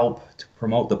might help to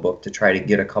promote the book to try to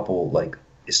get a couple like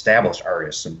established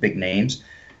artists, some big names.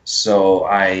 So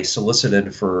I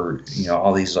solicited for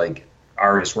all these like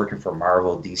artists working for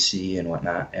Marvel, DC, and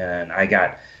whatnot, and I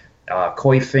got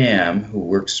Koi Pham, who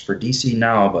works for DC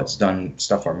now, but's done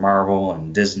stuff for Marvel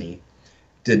and Disney,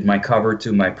 did my cover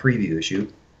to my preview issue.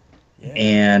 Yeah.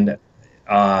 And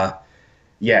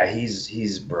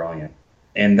he's brilliant.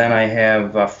 And then I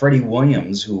have Freddie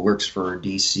Williams, who works for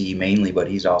DC mainly, but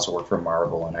he's also worked for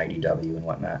Marvel and IDW and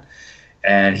whatnot.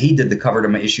 And he did the cover to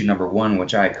my issue number 1,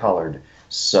 which I colored.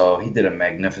 So he did a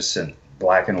magnificent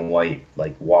black and white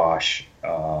like wash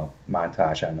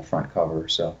montage on the front cover.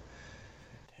 So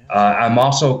I'm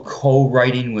also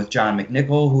co-writing with John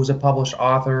McNichol, who's a published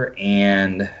author,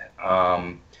 and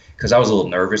because I was a little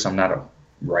nervous, I'm not a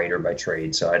writer by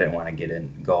trade, so I didn't want to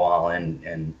go all in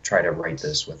and try to write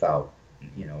this without,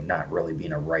 not really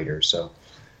being a writer. So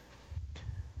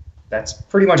that's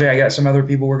pretty much it. I got some other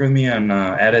people working with me on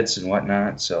edits and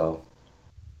whatnot. So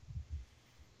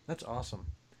that's awesome.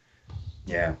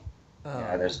 Yeah.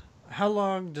 How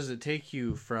long does it take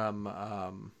you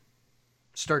from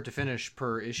start to finish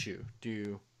per issue?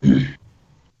 Do you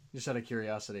just out of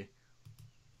curiosity?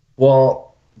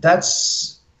 Well,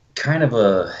 that's kind of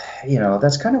a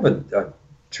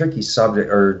tricky subject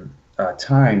or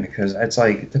time, because it's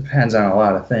like it depends on a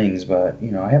lot of things. But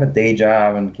I have a day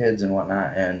job and kids and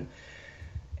whatnot,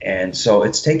 and so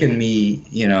it's taken me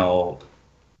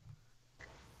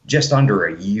just under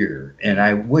a year, and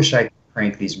I wish I could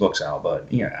crank these books out, but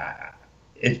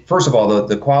first of all,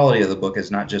 the quality of the book is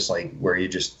not just like where you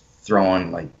just throw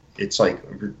in like, it's like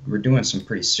we're doing some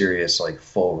pretty serious like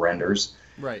full renders,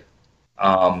 right?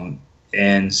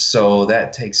 And so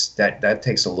that takes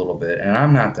a little bit, and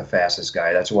I'm not the fastest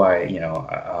guy. That's why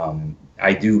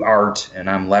I do art, and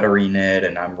I'm lettering it,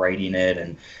 and I'm writing it,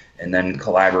 and then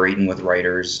collaborating with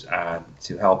writers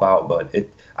to help out. But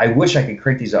I wish I could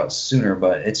crank these out sooner,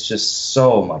 but it's just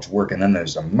so much work. And then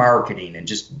there's the marketing and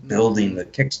just building the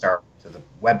Kickstarter to the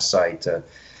website to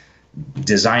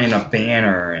designing a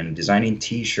banner and designing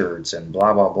T-shirts and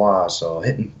blah blah blah. So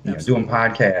doing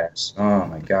podcasts. Oh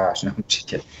my gosh, no, I'm just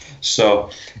kidding.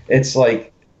 So it's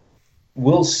like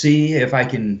we'll see if I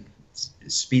can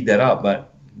speed that up.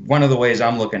 But one of the ways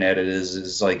I'm looking at it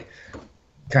is like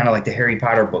kind of like the Harry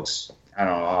Potter books. I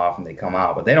don't know how often they come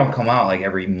out, but they don't come out like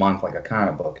every month like a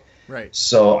comic book. Right.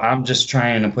 So I'm just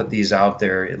trying to put these out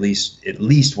there at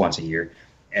least once a year,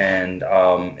 and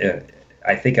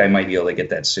I think I might be able to get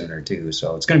that sooner too.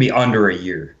 So it's going to be under a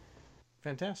year.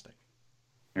 Fantastic.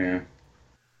 Yeah.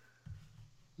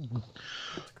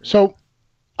 So,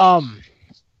 I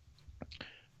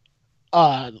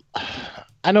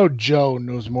know Joe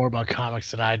knows more about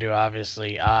comics than I do.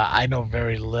 Obviously, I know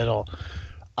very little.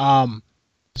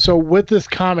 So with this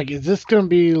comic, is this going to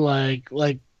be like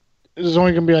there's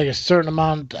only going to be like a certain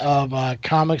amount of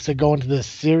comics that go into this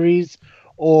series,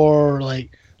 or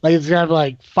like it's going to be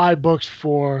like 5 books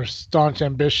for Staunch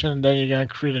Ambition, then you're going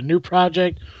to create a new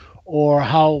project, or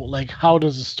how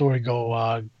does the story go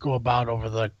about over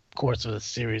the course of the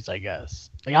series, I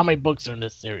guess? Like, how many books are in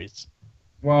this series?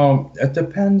 Well, it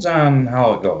depends on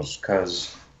how it goes,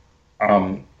 because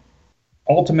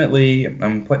ultimately,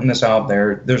 I'm putting this out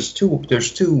there. There's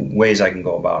two ways I can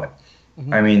go about it.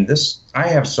 Mm-hmm. I mean, I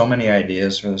have so many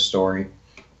ideas for the story.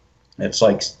 It's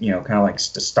like, kind of like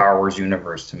the Star Wars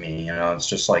universe to me. It's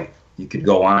just like you could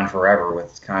go on forever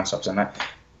with concepts, and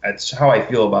that's how I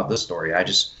feel about this story.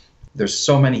 There's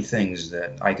so many things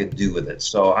that I could do with it.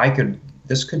 So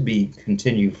this could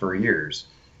continue for years.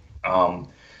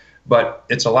 But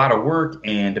it's a lot of work,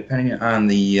 and depending on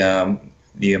the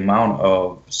amount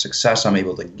of success I'm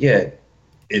able to get,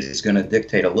 is going to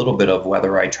dictate a little bit of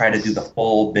whether I try to do the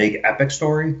full big epic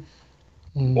story,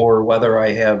 or whether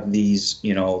I have these,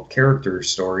 character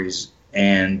stories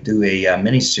and do a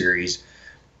mini series,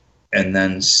 and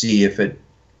then see if it,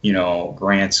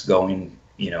 grants going,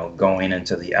 going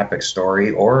into the epic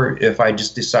story, or if I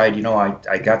just decide,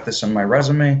 I got this on my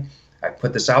resume, I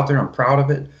put this out there, I'm proud of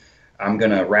it, I'm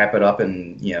going to wrap it up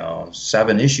in,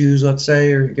 7 issues, let's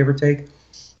say, or give or take,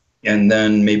 and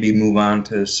then maybe move on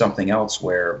to something else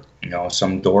where,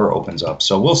 some door opens up.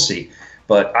 So we'll see.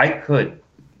 But I could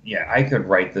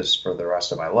write this for the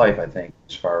rest of my life, I think,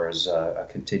 as far as a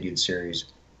continued series.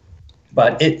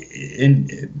 But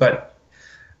but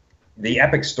the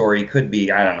epic story could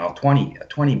be, I don't know,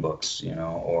 20 books,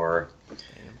 or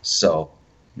so.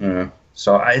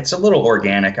 So it's a little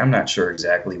organic. I'm not sure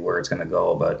exactly where it's going to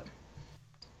go, but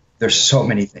there's so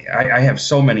many things. I have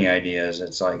so many ideas.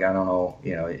 It's like, I don't know,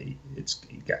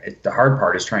 the hard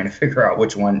part is trying to figure out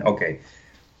which ones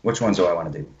do I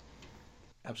want to do.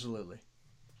 Absolutely.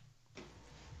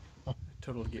 I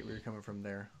totally get where you're coming from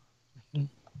there.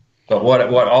 But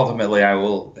what ultimately I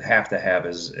will have to have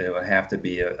is, it would have to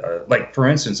be like, for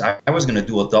instance, I was going to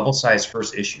do a double-sized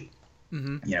first issue.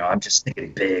 Mm-hmm. I'm just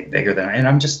thinking bigger than, and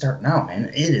I'm just starting out, man.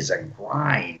 It is a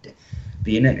grind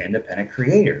being an independent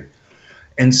creator.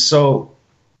 And so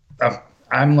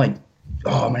I'm like,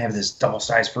 I'm going to have this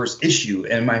double-sized first issue.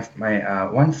 And my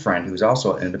one friend, who's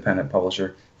also an independent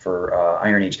publisher for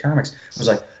Iron Age Comics, was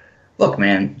like, look,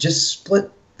 man, just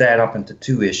split that up into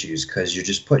 2 issues, because you're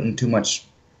just putting too much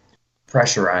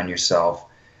pressure on yourself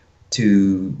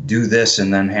to do this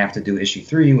and then have to do issue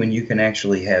 3, when you can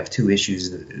actually have 2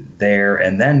 issues there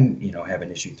and then have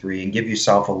an issue 3 and give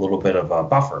yourself a little bit of a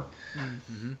buffer.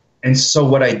 Mm-hmm. And so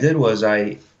what I did was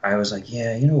I was like,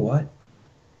 yeah, you know what,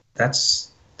 that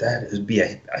would be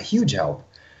a huge help.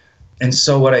 And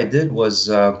so what I did was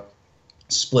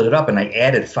split it up, and I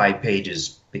added 5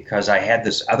 pages because I had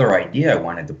this other idea I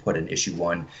wanted to put in issue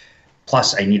 1.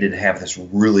 Plus, I needed to have this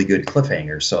really good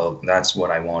cliffhanger, so that's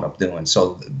what I wound up doing.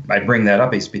 So I bring that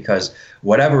up is because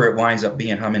whatever it winds up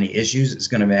being, how many issues, it's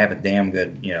going to have a damn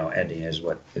good, ending is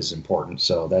what is important.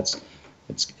 So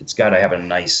it's got to have a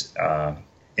nice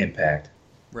impact.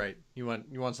 Right. You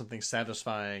want something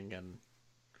satisfying and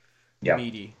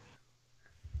meaty.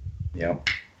 Yep.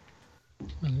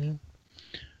 Mm-hmm.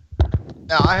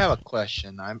 Now I have a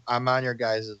question. I'm on your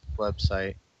guys'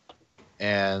 website,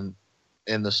 and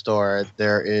in the store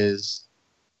there is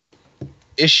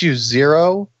issue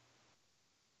 0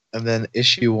 and then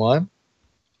issue 1.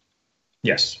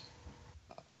 Yes.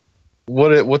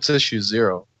 What's issue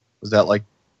 0? Was that like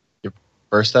your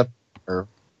first step or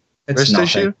first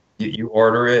issue? You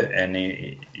order it and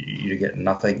you get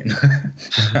nothing.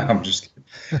 I'm just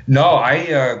kidding. No,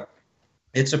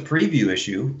 it's a preview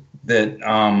issue that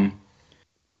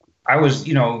I was,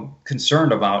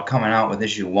 concerned about coming out with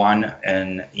issue 1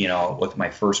 and, with my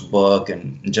first book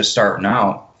and just starting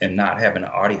out and not having an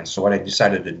audience. So what I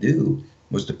decided to do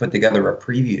was to put together a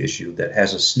preview issue that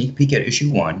has a sneak peek at issue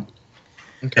 1.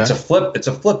 Okay. It's a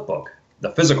flip book,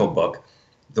 the physical book.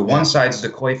 The one side's the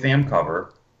Koi Fam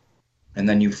cover, and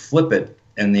then you flip it,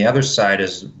 and the other side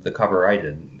is the cover I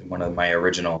did, one of my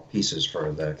original pieces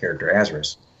for the character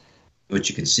Azarus, which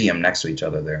you can see them next to each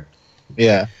other there.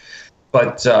 Yeah.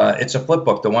 But it's a flip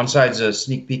book. The one side's a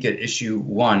sneak peek at issue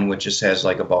 1, which just has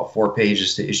like about 4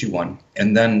 pages to issue 1.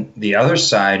 And then the other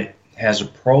side has a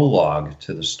prologue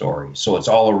to the story. So it's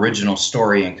all original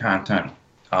story and content,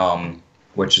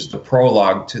 which is the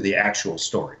prologue to the actual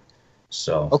story.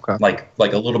 So like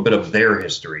a little bit of their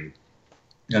history.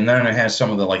 And then it has some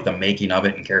of the making of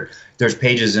it, and there's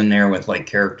pages in there with like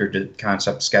character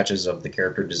concept sketches of the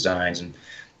character designs and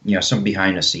some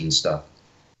behind the scenes stuff.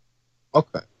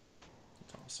 Okay.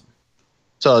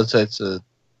 So it's a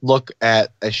look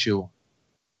at issue.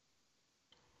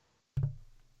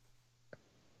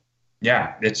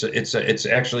 Yeah, it's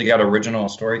actually got original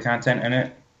story content in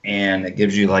it, and it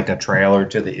gives you like a trailer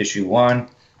to the issue 1.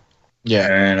 Yeah,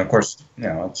 and of course,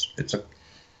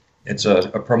 it's a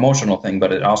promotional thing,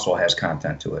 but it also has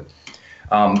content to it.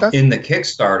 In the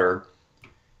Kickstarter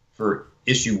for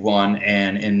issue 1,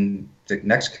 and in the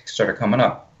next Kickstarter coming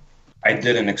up, I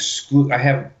did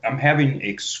I'm having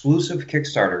exclusive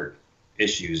Kickstarter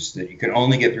issues that you can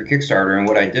only get through Kickstarter. And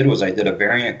what I did was I did a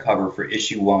variant cover for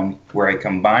issue 1 where I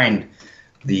combined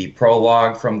the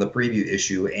prologue from the preview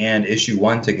issue and issue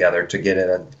 1 together to get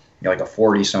it like a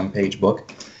 40-some page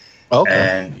book.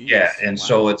 Okay. And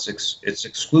so it's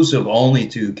exclusive only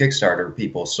to Kickstarter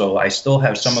people. So I still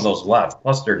have some of those left.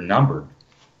 Plus they're numbered.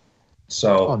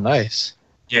 So nice.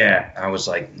 Yeah, I was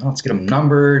like, let's get them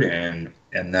numbered, and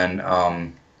then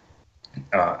I'm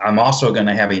also going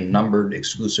to have a numbered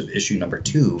exclusive issue number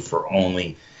 2 for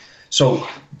only. So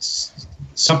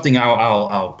something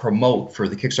I'll promote for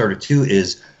the Kickstarter 2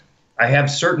 is I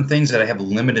have certain things that I have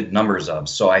limited numbers of.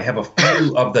 So I have a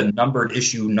few of the numbered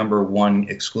issue number 1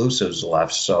 exclusives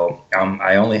left. So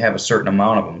I only have a certain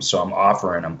amount of them. So I'm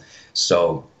offering them.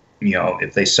 So,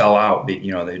 if they sell out,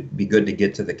 they'd be good to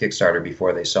get to the Kickstarter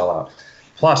before they sell out.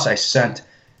 Plus, I sent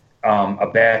a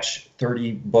batch,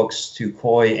 30 books to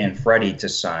Coy and Freddie to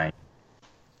sign.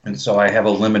 And so I have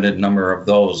a limited number of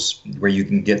those where you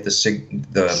can get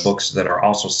the books that are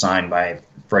also signed by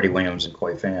Freddie Williams and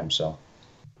Coy Pham. So.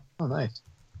 Oh, nice.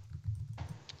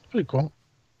 Pretty cool.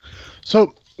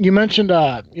 So you mentioned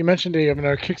that you have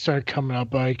another Kickstarter coming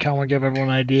up. I kind of want to give everyone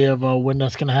an idea of when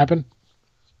that's going to happen.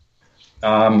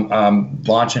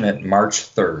 Launching it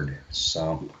March 3rd,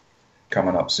 so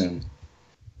coming up soon.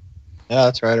 Yeah,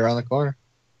 that's right around the corner.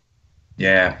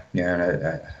 Yeah,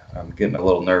 and I'm getting a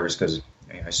little nervous because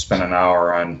I spent an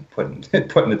hour on putting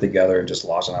it together and just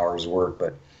lost an hour's work.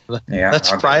 But yeah, that's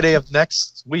Friday of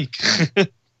next week.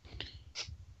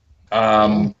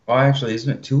 Well, actually,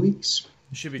 isn't it 2 weeks?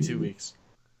 It should be 2 weeks.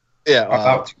 Yeah,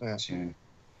 about 2 weeks.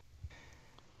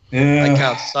 Yeah. I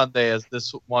count Sunday as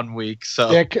this 1 week.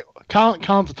 So yeah,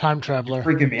 count the time traveler.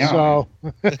 Freaking me out. So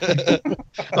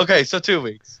okay, so 2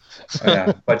 weeks.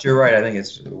 Yeah, but you're right. I think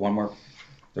it's one more.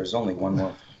 There's only one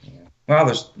more. Yeah. Well,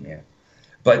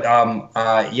 but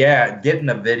getting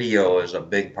a video is a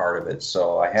big part of it.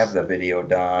 So I have the video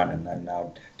done, and then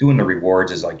now doing the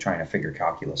rewards is like trying to figure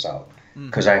calculus out.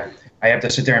 Because I have to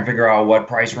sit there and figure out what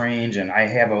price range, and I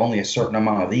have only a certain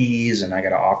amount of these, and I got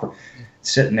to offer.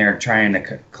 Sitting there trying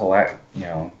to collaborate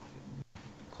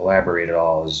it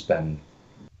all has been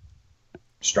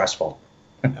stressful.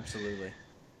 Absolutely.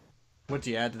 What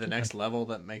do you add to the next level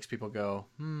that makes people go,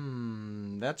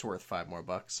 that's worth $5 more?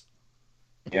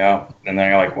 Yeah, and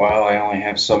then you're like, well, I only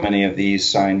have so many of these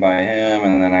signed by him,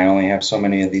 and then I only have so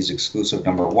many of these exclusive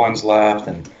number 1s left,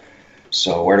 and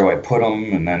so where do I put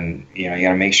them? And then, you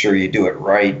got to make sure you do it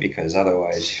right, because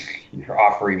otherwise you're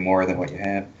offering more than what you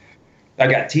have. I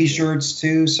got T-shirts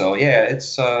too, so yeah,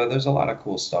 it's there's a lot of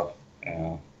cool stuff.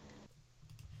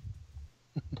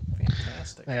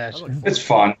 Fantastic. It's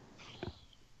fun.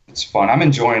 It's fun. I'm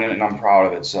enjoying it, and I'm proud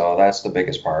of it. So that's the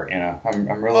biggest part.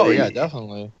 I'm really. Oh yeah,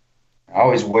 definitely. I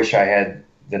always wish I had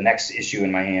the next issue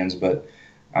in my hands, but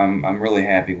I'm really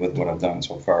happy with what I've done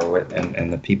so far with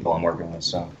and the people I'm working with.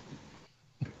 So.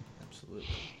 Absolutely.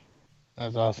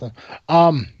 That's awesome.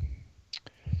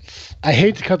 I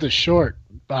hate to cut this short,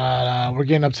 but we're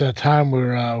getting up to the time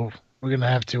where we're gonna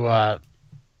have to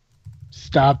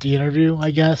stop the interview, I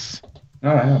guess.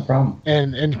 No, no problem.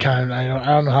 And kind of, I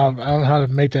don't know how to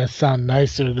make that sound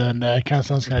nicer than that. It kind of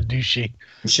sounds kind of douchey.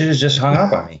 You should have just hung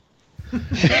up on me.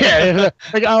 Yeah,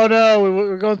 like, oh no,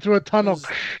 we're going through a tunnel.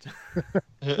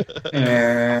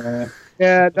 Yeah.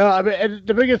 Yeah, no, I mean, and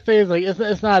the biggest thing is like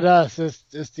it's not us,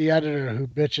 it's the editor who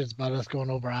bitches about us going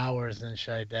over hours and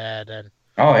shit like that. And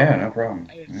Oh yeah, no problem.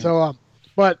 so,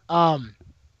 but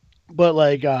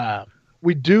like,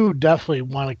 we do definitely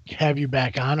want to have you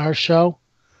back on our show.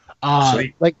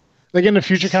 Sweet. Like in the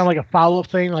future, kind of like a follow-up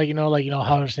thing, like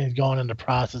how everything's going in the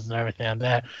process and everything like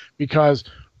that. Because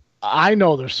I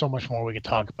know there's so much more we could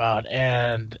talk about,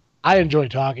 and I enjoy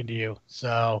talking to you.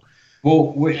 So,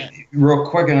 well, real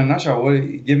quick in a nutshell,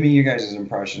 give me you guys'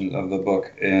 impression of the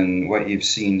book and what you've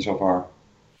seen so far.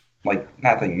 Like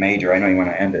nothing major. I know you want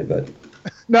to end it, but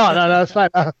no, it's fine.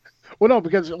 Well, no,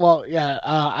 because I want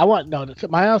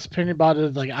my honest opinion about it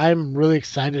is like I'm really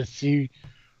excited to see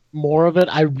more of it.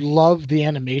 I love the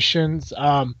animations.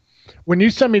 When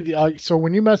you sent me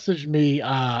when you messaged me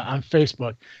on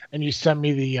Facebook and you sent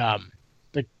me the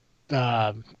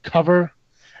cover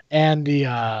and the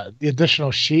additional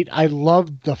sheet, I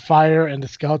loved the fire and the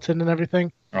skeleton and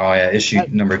everything. Oh yeah, issue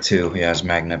number 2, yeah, it's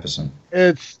magnificent.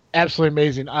 It's absolutely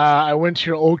amazing. I went to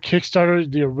your old Kickstarter,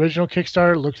 the original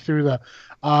Kickstarter, looked through the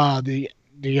art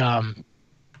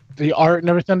and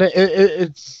everything.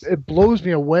 It blows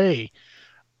me away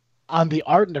on the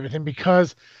art and everything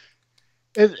because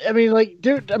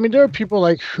there are people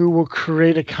like who will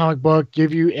create a comic book,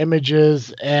 give you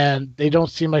images, and they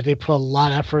don't seem like they put a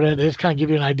lot of effort in it. They just kind of give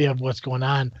you an idea of what's going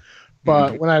on.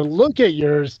 But when I look at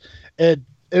yours, it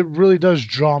really does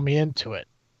draw me into it.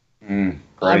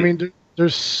 Great.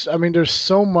 There's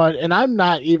so much, and I'm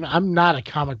not a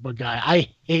comic book guy. I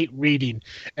hate reading,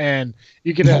 and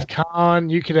you could ask Con,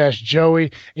 you could ask Joey,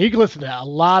 and you can listen to a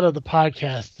lot of the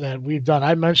podcasts that we've done.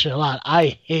 I mentioned a lot.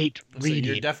 I hate reading.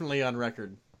 You're definitely on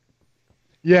record.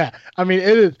 Yeah, I mean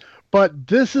it is, but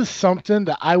this is something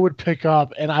that I would pick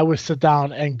up and I would sit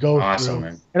down and go through,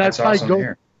 man. and That's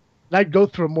I'd go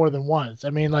through it more than once. I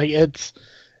mean, like it's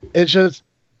just,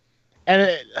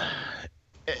 and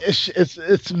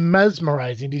it's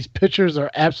mesmerizing. These pictures are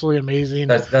absolutely amazing.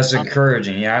 That's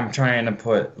encouraging. Yeah, I'm trying to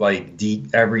put like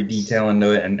every detail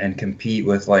into it and compete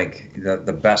with like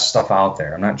the best stuff out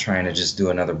there. I'm not trying to just do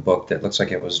another book that looks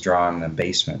like it was drawn in the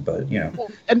basement, but you know.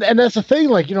 Well, and that's the thing.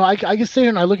 Like, I can sit here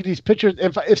and I look at these pictures.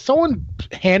 If someone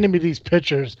handed me these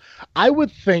pictures, I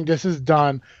would think this is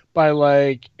done by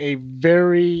like a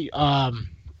very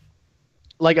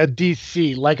like a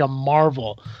DC, like a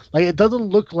Marvel. Like it doesn't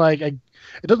look like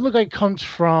it comes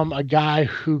from a guy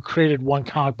who created one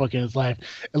comic book in his life.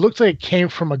 It looks like it came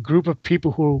from a group of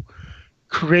people who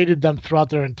created them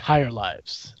throughout their entire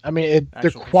lives. I mean, the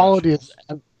Actual quality is.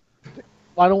 professionals.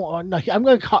 I don't. I'm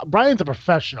going to call Brian's a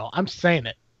professional. I'm saying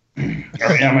it.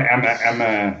 I'm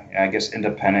I guess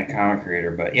independent comic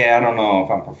creator, but yeah, I don't know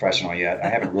if I'm professional yet. I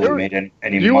haven't really made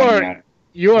any You money are- yet.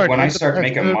 You are. When an I start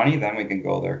making independent- money, then we can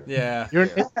go there. Yeah.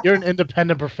 You're an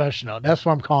independent professional. That's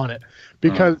what I'm calling it.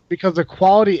 Because the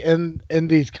quality in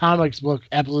these comics look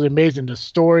absolutely amazing. The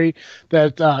story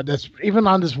that's even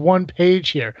on this one page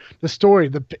here, the story,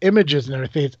 the images and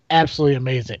everything is absolutely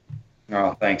amazing.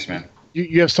 Oh, thanks, man.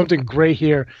 You have something great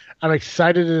here. I'm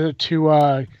excited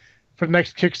to for the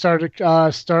next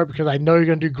Kickstarter start because I know you're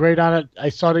going to do great on it. I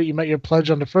saw that you met your pledge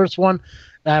on the first one.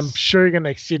 And I'm sure you're going to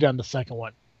exceed it on the second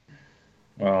one.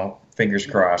 Well, fingers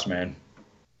crossed, man.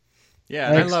 Yeah,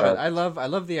 and I Thanks. love it. I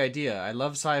love the idea. I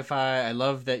love sci-fi. I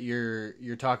love that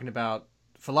you're talking about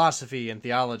philosophy and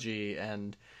theology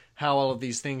and how all of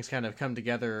these things kind of come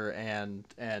together and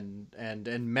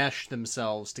mesh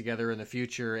themselves together in the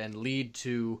future and lead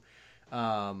to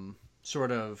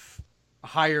sort of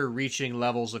higher reaching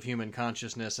levels of human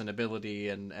consciousness and ability,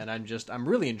 and I'm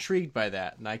really intrigued by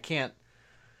that, and I can't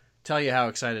tell you how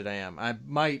excited I am. I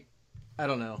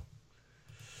don't know.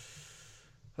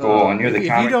 Cool, and you're the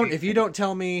comic. If you don't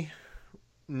tell me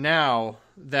now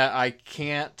that I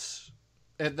can't,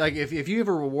 like if you have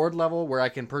a reward level where I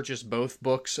can purchase both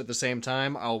books at the same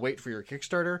time, I'll wait for your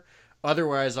Kickstarter.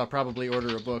 Otherwise, I'll probably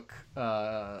order a book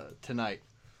tonight.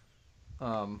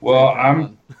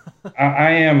 Well, I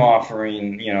am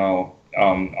offering,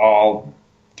 all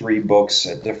 3 books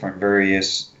at different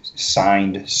various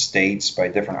signed states by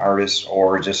different artists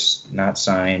or just not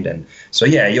signed, and so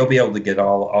yeah, you'll be able to get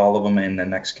all of them in the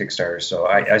next Kickstarter. So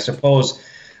I suppose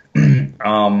I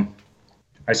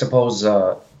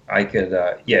could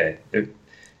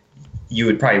you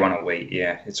would probably want to wait.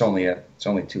 Yeah, it's only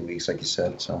 2 weeks, like you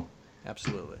said. So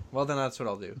absolutely. Well, then that's what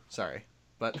I'll do. Sorry,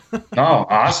 but oh,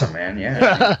 awesome, man.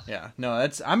 Yeah. yeah. No,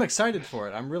 I'm excited for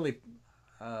it. I'm really,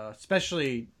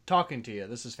 especially talking to you.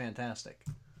 This is fantastic.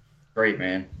 Great,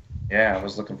 man. Yeah, I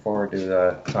was looking forward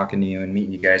to talking to you and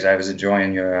meeting you guys. I was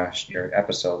enjoying your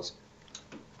episodes.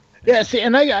 Yeah, see,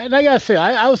 and I gotta say,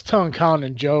 I was telling Colin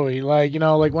and Joey, like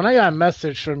when I got a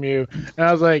message from you, and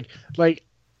I was like,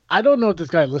 I don't know if this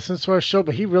guy listens to our show,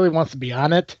 but he really wants to be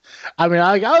on it. I mean,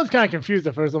 I was kind of confused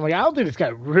at first. I'm like, I don't think this guy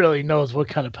really knows what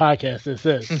kind of podcast this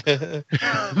is.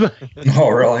 Oh,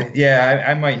 really? Yeah,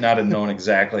 I might not have known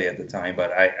exactly at the time,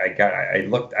 but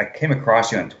I came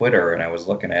across you on Twitter, and I was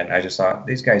looking at it, and I just thought,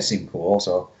 these guys seem cool,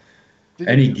 so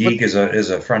any geek is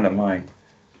a friend of mine.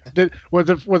 Was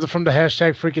it from the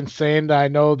hashtag freaking saying that I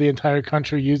know the entire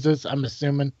country uses? I'm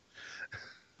assuming.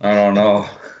 I don't know.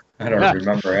 I don't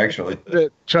remember, actually.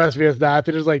 Trust me, it's not. I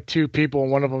think there's like 2 people,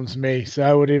 and one of them's me, so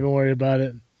I wouldn't even worry about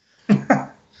it.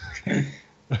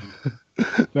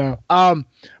 No.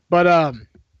 But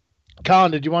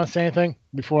Colin, did you want to say anything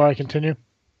before I continue?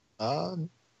 I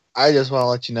just want to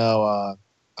let you know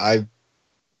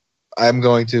I'm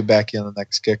going to back in the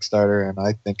next Kickstarter, and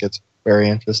I think it's very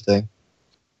interesting.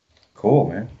 Cool,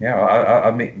 man. Yeah,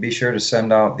 I'll be sure to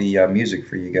send out the music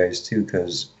for you guys too,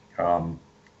 because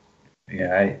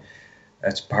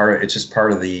it's just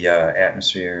part of the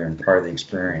atmosphere and part of the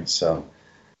experience. So.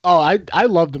 Oh, I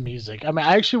love the music. I mean,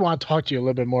 I actually want to talk to you a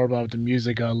little bit more about the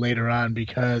music later on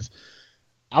because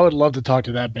I would love to talk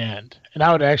to that band, and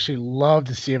I would actually love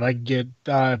to see if I could get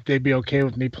if they'd be okay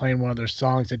with me playing one of their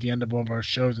songs at the end of one of our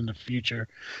shows in the future.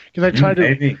 Because I try to.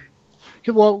 Maybe.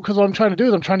 Because what I'm trying to do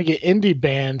is I'm trying to get indie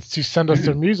bands to send us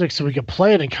their music so we can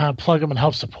play it and kind of plug them and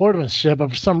help support them and shit. But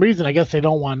for some reason, I guess they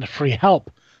don't want free help.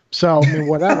 So, I mean,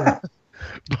 whatever.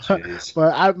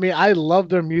 but I mean, I love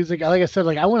their music. Like I said,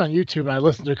 I went on YouTube and I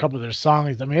listened to a couple of their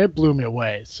songs. I mean, it blew me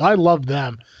away. So I love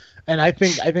them. And I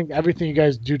think everything you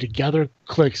guys do together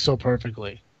clicks so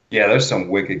perfectly. Yeah, there's some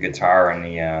wicked guitar in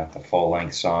the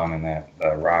full-length song and that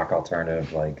rock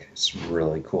alternative. It's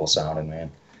really cool sounding,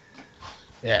 man.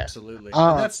 Yeah, absolutely.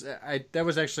 That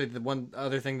was actually the one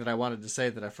other thing that I wanted to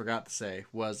say that I forgot to say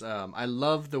was I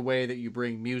love the way that you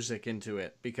bring music into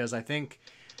it, because I think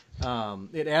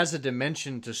it adds a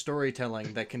dimension to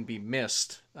storytelling that can be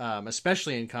missed,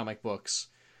 especially in comic books.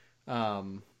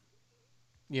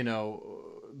 You know,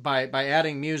 by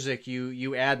adding music,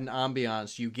 you add an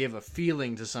ambiance, you give a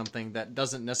feeling to something that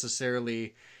doesn't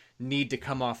necessarily need to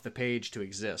come off the page to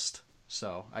exist.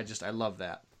 So I love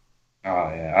that. Oh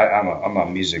yeah, I'm a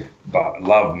music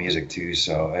love music too.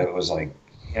 So it was like,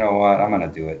 you know what, I'm gonna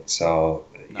do it. So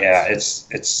Nice. yeah,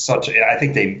 it's such. I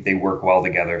think they work well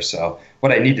together. So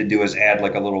what I need to do is add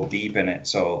like a little beep in it,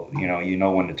 so you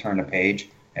know when to turn the page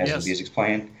as Yes. the music's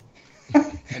playing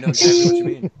I know exactly what you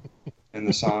mean. in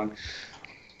the song.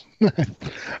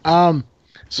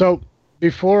 So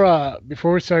before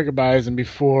we say goodbyes and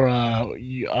before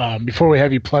we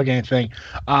have you plug anything,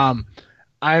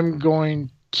 I'm going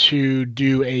to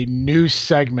do a new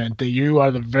segment that you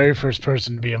are the very first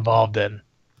person to be involved in.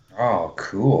 Oh,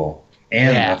 cool!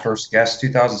 And Yeah. the first guest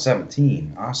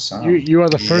 2017. Awesome. You are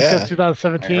the first Yeah. guest I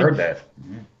 2017. heard that.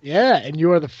 Yeah, and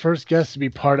you are the first guest to be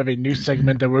part of a new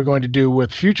segment that we're going to do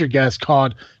with future guests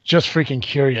called Just Freaking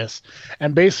Curious.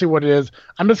 And basically what it is,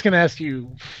 I'm just going to ask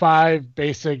you 5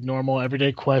 basic, normal,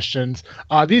 everyday questions.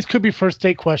 These could be first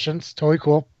date questions. Totally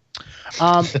cool.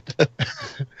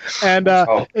 And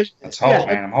Oh, it- let's hope, yeah,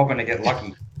 man. I'm hoping to get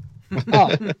lucky.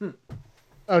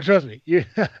 oh, trust me,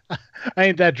 I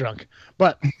ain't that drunk.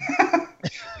 But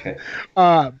Okay.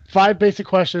 5 basic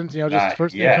questions, just the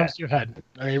first thing that yeah. comes to your head.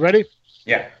 Are you ready?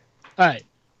 Yeah. All right.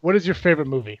 What is your favorite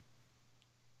movie?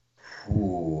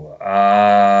 Ooh.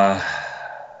 Let's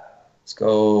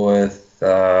go with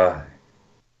The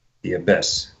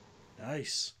Abyss.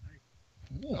 Nice.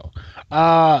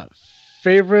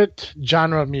 Favorite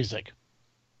genre of music?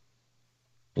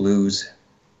 Blues.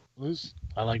 Blues.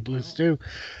 I like blues too.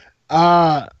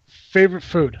 Favorite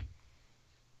food?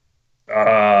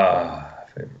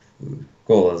 Favorite food.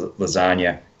 Go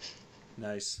lasagna.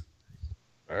 Nice.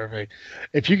 Perfect.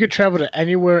 If you could travel to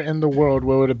anywhere in the world,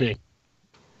 where would it be?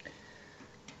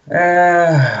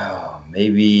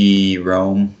 Maybe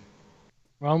Rome.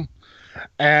 Rome.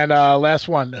 And last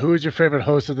one. Who is your favorite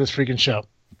host of this freaking show?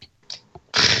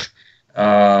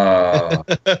 Uh,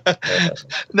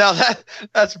 Now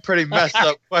that's a pretty messed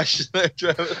up question there,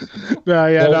 Travis.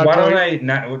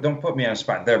 don't put me on a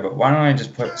spot there, but why don't I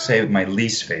just say my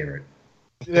least favorite?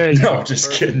 There you No, go.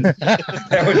 just kidding.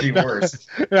 That would be worse.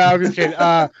 No, I'm just kidding.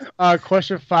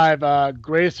 Question 5.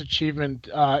 Greatest achievement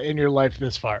in your life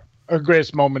this far, or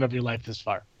greatest moment of your life this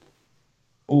far?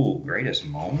 Ooh, greatest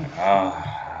moment.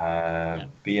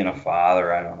 Being a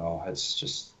father, I don't know. It's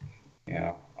just,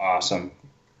 awesome.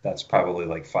 That's probably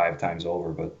like 5 times over,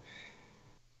 but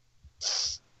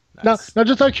Nice. Now,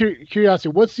 just out of curiosity,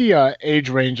 what's the age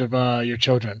range of your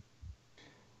children?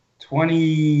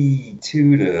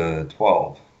 22 to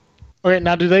 12. Okay,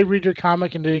 now do they read your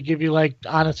comic and do they give you like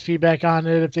honest feedback on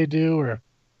it if they do, or?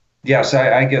 Yes,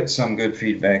 I get some good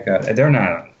feedback. They're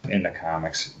not into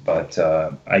comics, but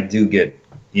I do get,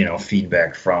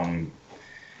 feedback from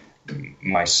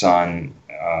my son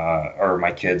or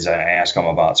my kids. I ask them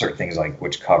about certain things like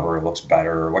which cover looks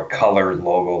better, or what color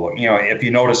logo. If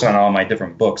you notice on all my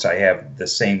different books, I have the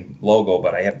same logo,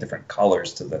 but I have different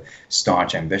colors to the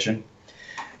Staunch Ambition.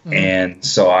 Mm-hmm. And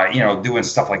so I, doing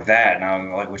stuff like that, and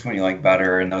I'm like, which one you like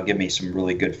better? And they'll give me some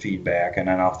really good feedback, and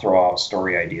then I'll throw out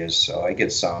story ideas. So I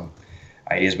get some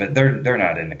ideas, but they're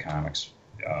not into comics.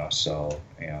 So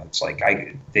it's like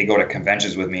they go to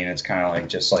conventions with me, and it's kind of like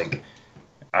just like,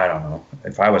 I don't know.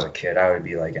 If I was a kid, I would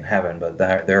be like in heaven, but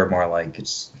they're more like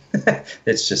it's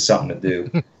it's just something to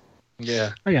do.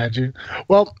 Yeah. I got you.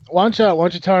 Well, why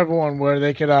don't you tell everyone where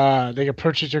they could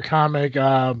purchase your comic,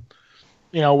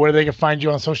 where they can find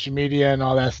you on social media and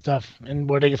all that stuff, and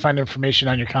where they can find information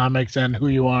on your comics and who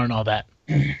you are and all that.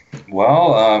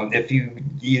 Well, if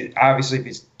you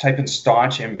type in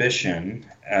Staunch Ambition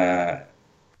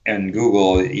in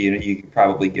Google, you can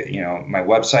probably get, my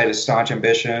website is Staunch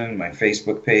Ambition, my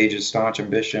Facebook page is Staunch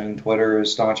Ambition, Twitter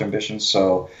is Staunch Ambition.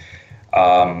 So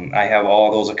I have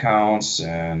all those accounts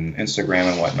and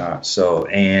Instagram and whatnot. So,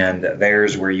 and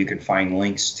there's where you can find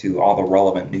links to all the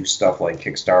relevant new stuff like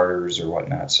Kickstarters or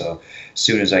whatnot. So as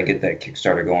soon as I get that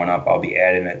Kickstarter going up, I'll be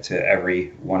adding it to every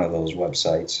one of those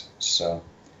websites. So.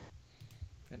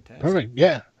 Fantastic. Perfect.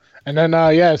 Yeah. And then,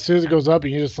 as soon as it goes up,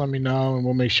 you just let me know, and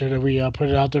we'll make sure that we put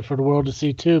it out there for the world to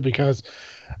see too. Because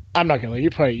I'm not gonna lie, you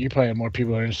probably have more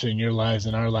people interested in your lives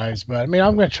than our lives. But I mean,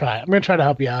 I'm gonna try. I'm gonna try to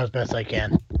help you out as best I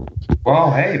can.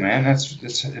 Well, hey, man,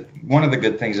 that's one of the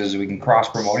good things is we can cross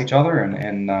promote each other,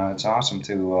 and it's awesome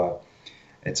to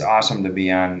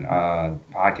be on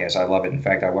podcasts. I love it. In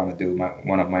fact, I want to do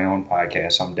one of my own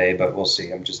podcasts someday, but we'll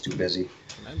see. I'm just too busy.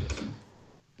 Tremendous.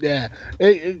 Yeah,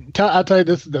 I'll tell you,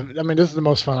 this is this is the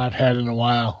most fun I've had in a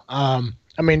while.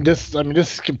 This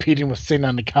is competing with sitting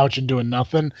on the couch and doing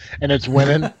nothing, and it's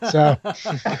winning. So,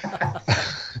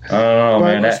 Oh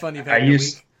man, Most fun you've had in a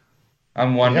week.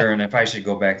 I'm wondering if I should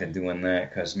go back to doing that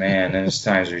because man, there's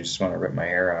times where you just want to rip my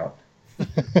hair out.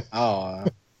 Oh,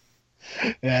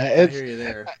 yeah, I hear you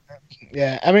there.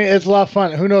 yeah. It's a lot of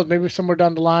fun. Who knows? Maybe somewhere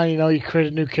down the line, you create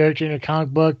a new character in your comic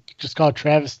book, just called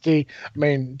Travesty.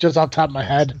 Just off the top of my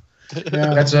head.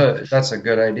 Yeah. That's a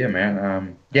good idea,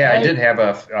 man. Yeah, I did have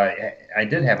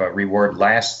a reward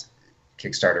last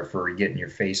Kickstarter for getting your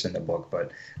face in the book,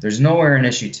 but there's nowhere in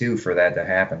issue 2 for that to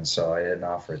happen, so I didn't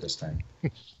offer it this time.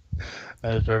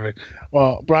 That is perfect.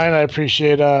 Well, Brian, I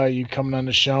appreciate you coming on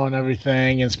the show and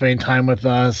everything and spending time with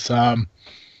us.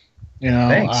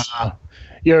 Thanks.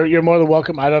 You're more than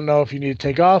welcome. I don't know if you need to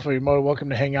take off, or you're more than welcome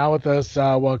to hang out with us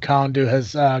while Colin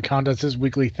does his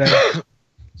weekly thing.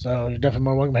 So you're definitely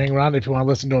more welcome to hang around if you want to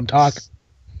listen to him talk.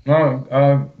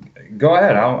 No, go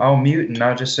ahead. I'll mute and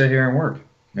I'll just sit here and work.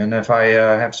 And if I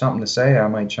have something to say, I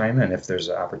might chime in if there's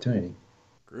an opportunity.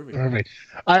 Groovy. Perfect.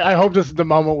 I hope this is the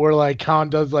moment where Colin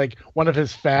does one of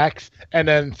his facts, and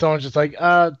then someone's just like,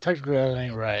 technically that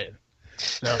ain't right.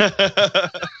 So,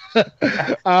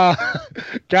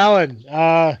 Colin,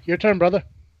 your turn, brother.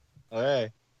 Okay.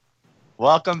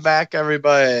 Welcome back,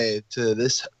 everybody, to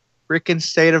this freaking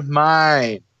state of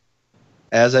mind.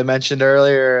 As I mentioned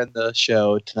earlier in the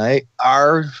show tonight,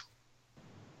 our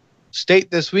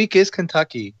state this week is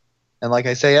Kentucky. And like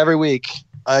I say every week,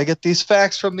 I get these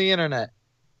facts from the internet.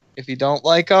 If you don't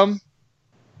like them,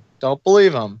 don't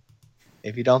believe them.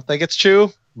 If you don't think it's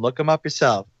true, look them up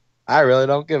yourself. I really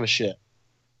don't give a shit.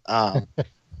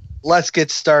 Let's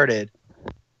get started.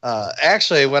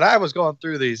 Actually, when I was going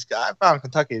through these, I found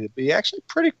Kentucky to be actually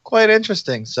quite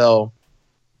interesting. So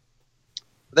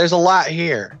there's a lot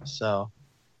here. So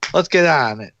let's get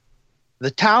on it.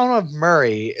 The town of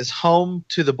Murray is home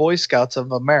to the Boy Scouts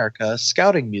of America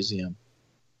Scouting Museum,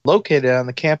 located on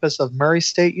the campus of Murray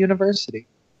State University.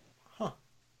 Huh.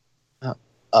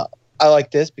 I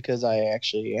like this because I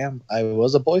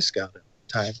was a Boy Scout at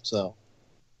the time, so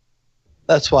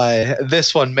that's why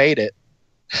this one made it.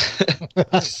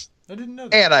 I didn't know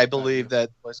that. And I believe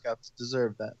that Boy Scouts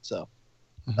deserve that. So,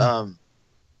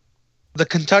 the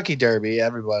Kentucky Derby,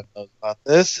 everyone knows about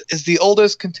this, is the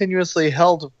oldest continuously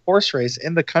held horse race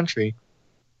in the country,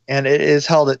 and it is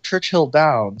held at Churchill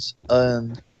Downs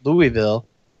in Louisville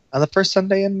on the first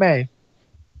Sunday in May.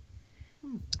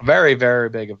 Very, very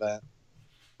big event.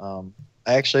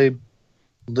 Actually,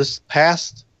 this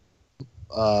past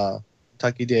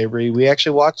Kentucky Derby, we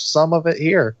actually watched some of it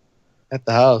here at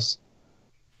the house.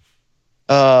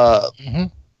 Yep.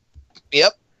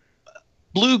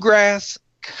 Bluegrass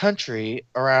country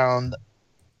around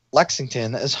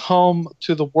Lexington is home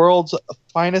to the world's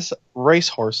finest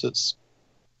racehorses.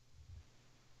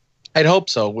 I'd hope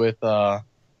so with the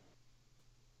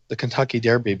Kentucky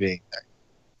Derby being there.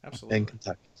 Absolutely. In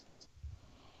Kentucky.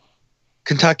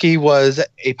 Kentucky was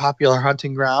a popular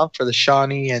hunting ground for the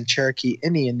Shawnee and Cherokee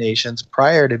Indian nations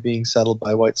prior to being settled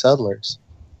by white settlers.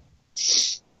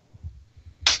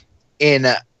 In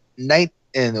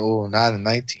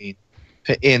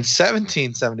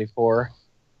 1774,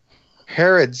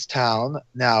 Harrodstown,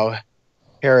 now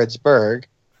Harrodsburg,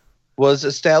 was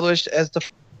established as the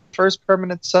first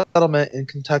permanent settlement in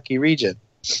Kentucky region.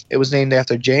 It was named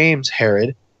after James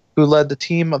Harrod, who led the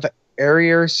team of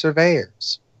area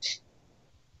surveyors.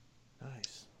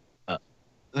 Nice.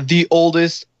 The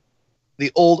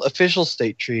old official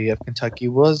state tree of Kentucky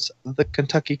was the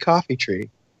Kentucky coffee tree,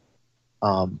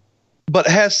 but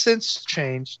has since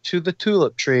changed to the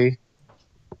tulip tree.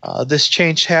 This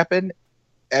change happened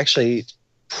actually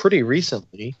pretty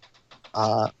recently,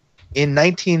 in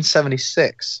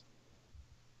 1976,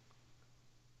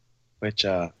 which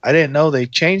I didn't know they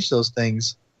changed those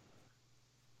things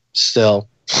still.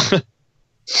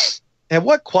 And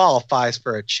what qualifies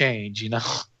for a change,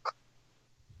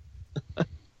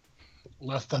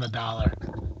 Less than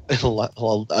 $1. Well,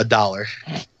 $1.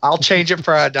 I'll change it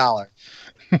for $1.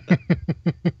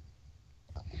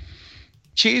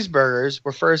 Cheeseburgers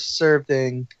were first served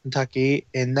in Kentucky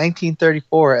in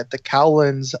 1934 at the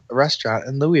Cowlands restaurant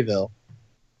in Louisville.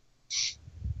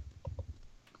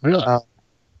 Really?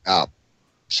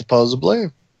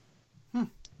 Supposedly.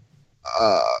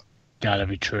 Gotta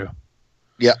be true.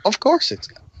 Yeah, of course it's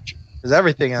got to be true. Because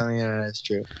everything on the internet is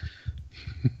true.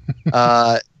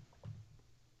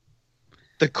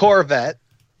 The Corvette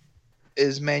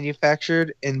is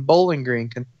manufactured in Bowling Green,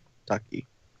 Kentucky.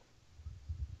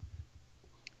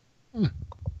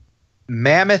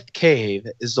 Mammoth Cave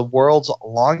is the world's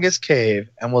longest cave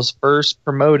and was first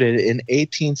promoted in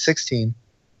 1816,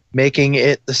 making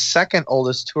it the second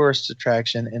oldest tourist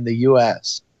attraction in the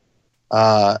U.S.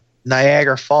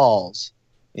 Niagara Falls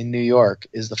in New York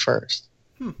is the first.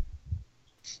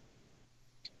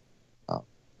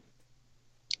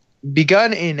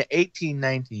 Begun in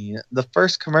 1819, the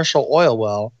first commercial oil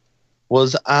well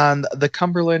was on the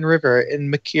Cumberland River in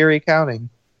McCreary County.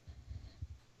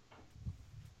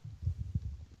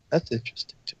 That's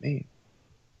interesting to me.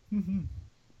 Mm-hmm.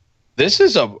 This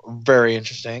is a very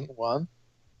interesting one.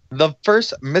 The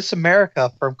first Miss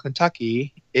America from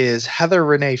Kentucky is Heather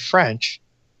Renee French,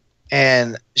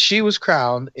 and she was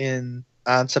crowned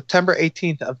on September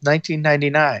 18th of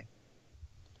 1999.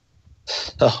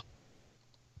 So,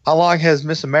 how long has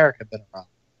Miss America been around?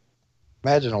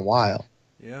 Imagine a while.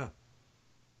 Yeah.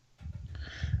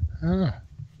 Oh, A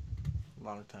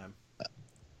lot of time.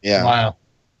 Yeah. wow.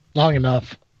 Long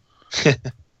enough.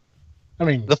 I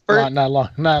mean, The first-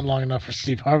 not long enough for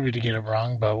Steve Harvey to get it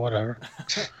wrong, but whatever.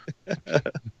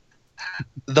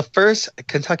 The first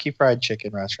Kentucky Fried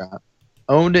Chicken restaurant,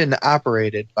 owned and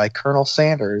operated by Colonel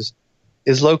Sanders,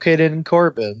 is located in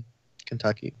Corbin,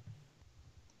 Kentucky.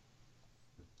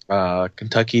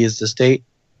 Kentucky is the state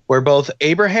where both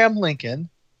Abraham Lincoln,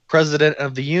 President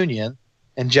of the Union,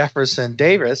 and Jefferson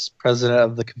Davis, President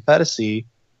of the Confederacy,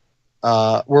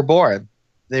 were born.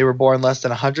 They were born less than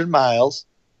 100 miles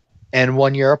and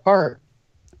 1 year apart.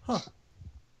 Huh.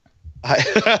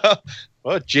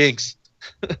 What jinx.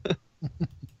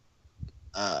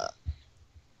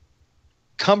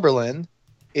 Cumberland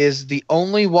is the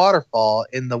only waterfall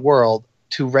in the world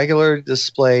to regularly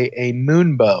display a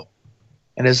moonbow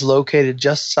and is located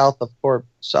just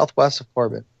southwest of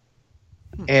Corbin.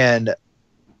 And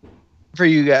for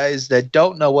you guys that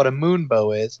don't know what a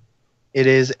moonbow is, it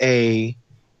is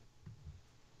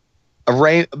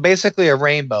basically a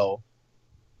rainbow,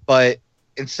 but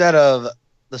instead of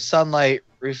the sunlight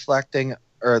reflecting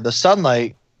or the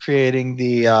sunlight creating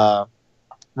the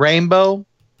rainbow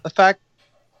effect,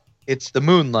 it's the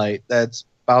moonlight that's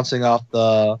bouncing off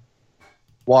the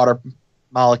water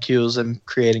molecules and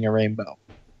creating a rainbow.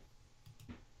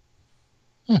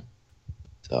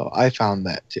 So I found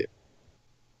that too.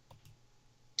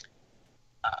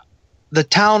 The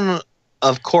town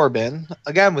of Corbin,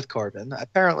 again with Corbin,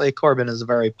 apparently Corbin is a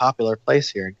very popular place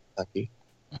here in Kentucky,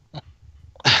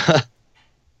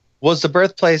 was the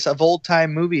birthplace of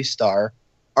old-time movie star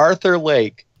Arthur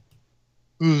Lake,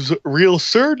 whose real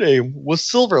surname was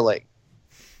Silver Lake.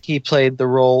 He played the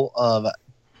role of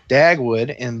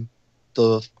Dagwood in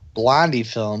the Blondie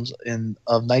films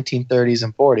of 1930s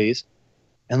and 40s,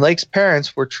 and Lake's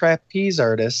parents were trapeze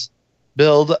artists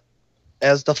billed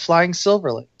as the Flying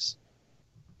Silver Lakes.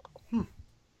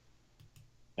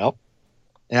 Yep.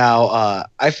 Now,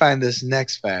 I find this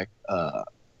next fact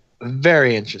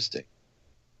very interesting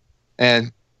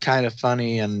and kind of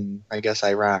funny and I guess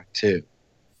ironic too.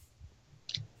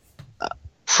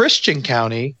 Christian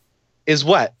County is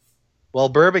wet, while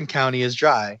Bourbon County is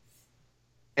dry,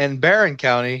 and Barron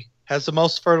County has the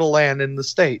most fertile land in the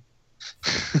state.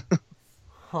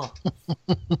 Huh.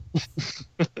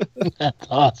 That's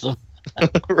awesome.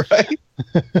 Right?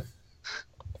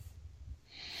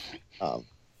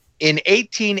 In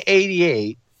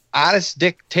 1888, Honest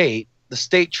Dick Tate, the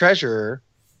state treasurer,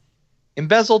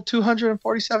 embezzled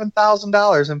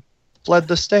 $247,000 and fled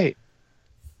the state.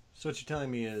 So what you're telling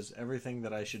me is everything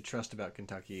that I should trust about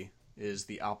Kentucky is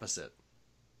the opposite.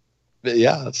 But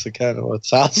yeah, that's the kind of what it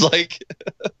sounds like.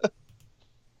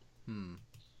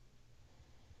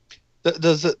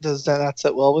 Does that not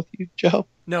sit well with you, Joe?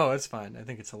 No, it's fine. I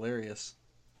think it's hilarious.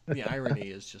 The irony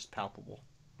is just palpable.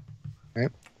 Right.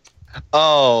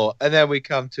 Oh, and then we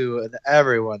come to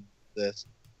everyone this.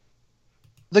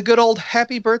 The good old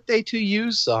Happy Birthday to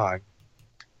You song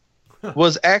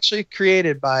was actually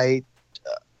created by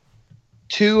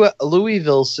two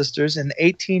Louisville sisters in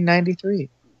 1893.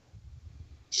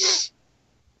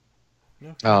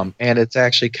 Okay. And it's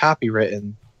actually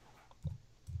copywritten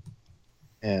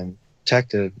and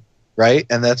protected, right?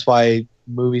 And that's why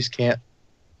movies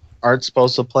aren't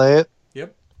supposed to play it.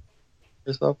 Yep.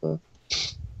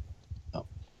 No.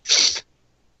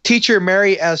 Teacher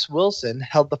Mary S. Wilson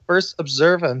held the first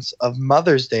observance of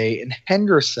Mother's Day in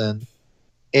Henderson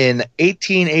in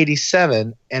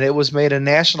 1887, and it was made a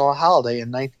national holiday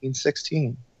in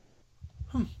 1916.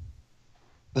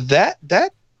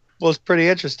 That was pretty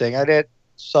interesting.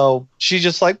 So she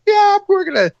just like, yeah, we're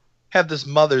gonna have this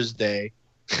Mother's Day.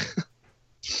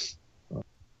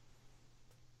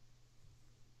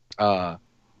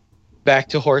 Back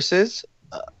to horses.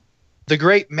 The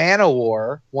Great Man o'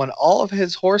 War won all of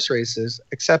his horse races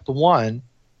except one,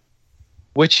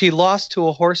 which he lost to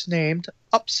a horse named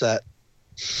Upset.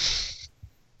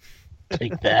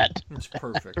 Take that. It's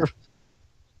perfect.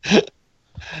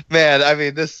 Man, I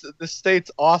mean, this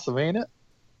state's awesome, ain't it?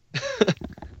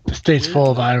 The state's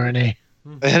full of irony.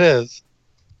 It is.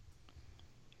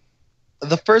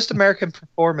 The first American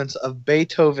performance of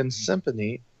Beethoven's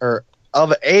symphony, or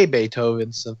of a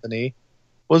Beethoven symphony,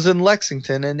 was in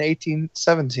Lexington in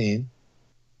 1817.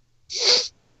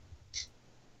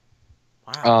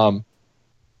 Wow.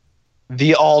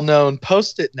 The all-known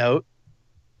Post-it note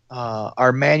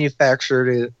are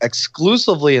manufactured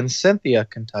exclusively in Cynthia,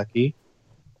 Kentucky,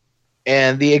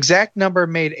 and the exact number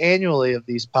made annually of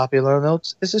these popular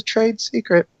notes is a trade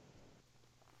secret.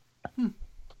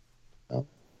 Well,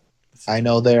 I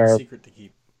know they are secret to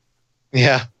keep.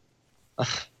 Yeah.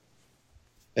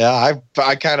 Yeah,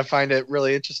 I kind of find it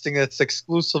really interesting that it's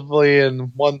exclusively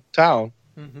in one town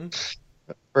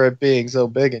for it being so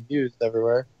big and used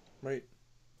everywhere. Right.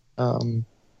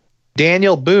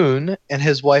 Daniel Boone and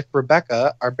his wife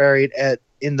Rebecca are buried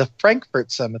in the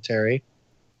Frankfort Cemetery,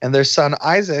 and their son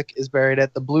Isaac is buried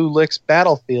at the Blue Licks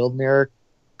battlefield near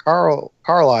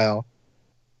Carlisle,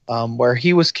 where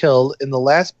he was killed in the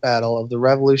last battle of the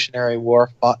Revolutionary War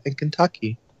fought in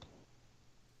Kentucky.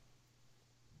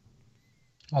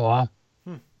 Oh, wow.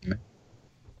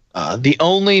 The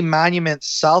only monument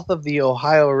south of the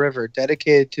Ohio River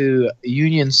dedicated to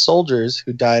Union soldiers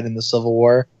who died in the Civil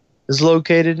War is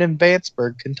located in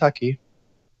Vanceburg, Kentucky.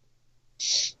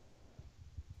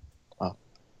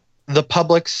 The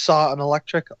public saw an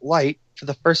electric light for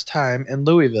the first time in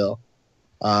Louisville.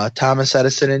 Thomas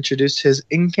Edison introduced his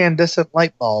incandescent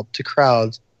light bulb to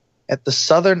crowds at the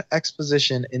Southern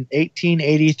Exposition in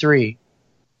 1883.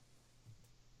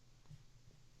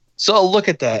 So look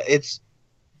at that. It's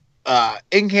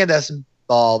incandescent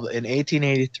bulb in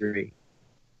 1883.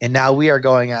 And now we are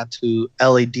going on to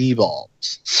LED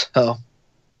bulbs. So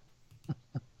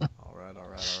All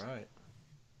right.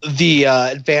 the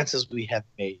advances we have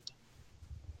made.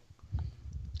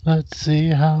 Let's see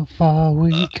how far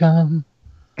we come.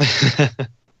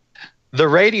 The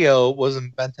radio was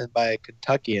invented by a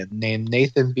Kentuckian named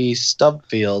Nathan B.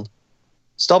 Stubblefield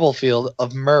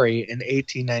of Murray in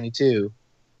 1892.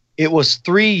 It was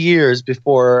 3 years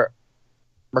before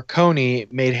Marconi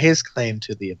made his claim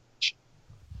to the invention.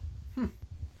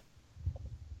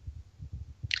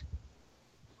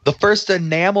 The first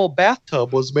enamel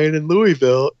bathtub was made in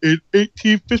Louisville in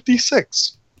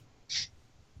 1856.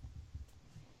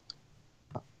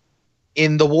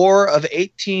 In the War of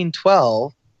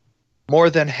 1812, more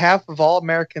than half of all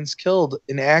Americans killed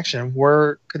in action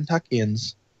were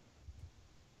Kentuckians.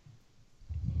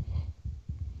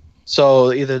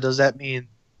 So either does that mean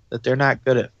that they're not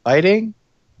good at fighting,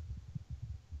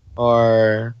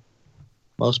 or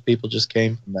most people just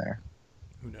came from there?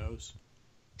 Who knows?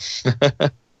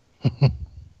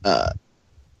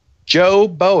 Joe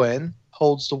Bowen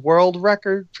holds the world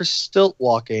record for stilt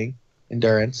walking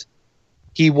endurance.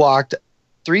 He walked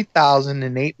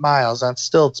 3,008 miles on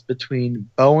stilts between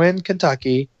Bowen,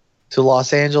 Kentucky, to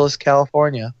Los Angeles,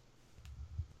 California.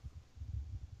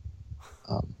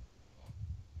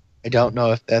 I don't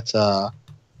know if that's a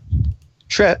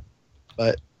trip,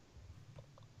 but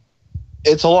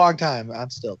it's a long time on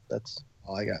stilts. That's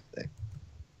all I got to say.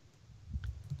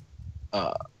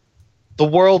 The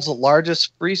world's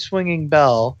largest free-swinging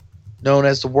bell, known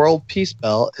as the World Peace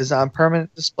Bell, is on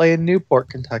permanent display in Newport,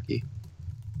 Kentucky.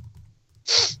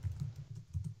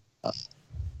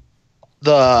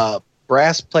 The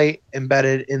brass plate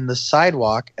embedded in the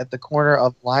sidewalk at the corner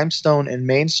of Limestone and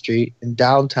Main Street in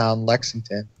downtown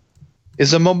Lexington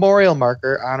is a memorial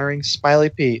marker honoring Smiley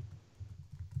Pete.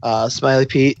 Smiley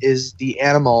Pete is the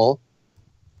animal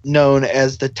known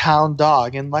as the town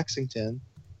dog in Lexington,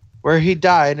 where he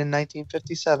died in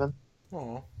 1957.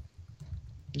 Oh.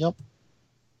 Yep.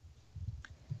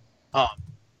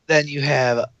 Then you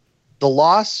have the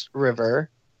Lost River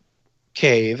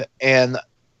Cave, and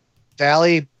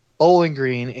Valley Bowling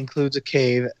Green includes a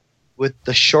cave with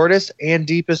the shortest and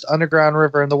deepest underground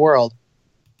river in the world.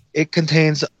 It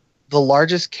contains the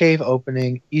largest cave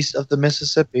opening east of the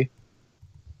Mississippi.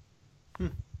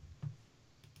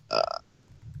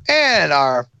 And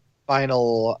our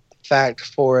final fact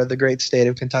for the great state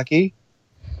of Kentucky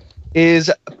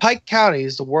is Pike County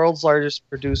is the world's largest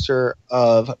producer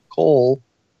of coal,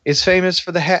 is famous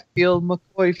for the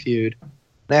Hatfield-McCoy feud,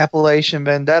 an Appalachian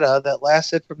vendetta that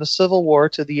lasted from the Civil War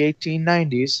to the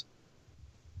 1890s.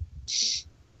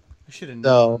 I should have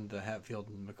known the Hatfield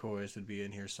and McCoys would be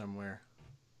in here somewhere.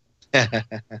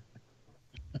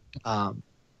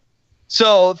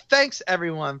 So thanks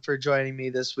everyone for joining me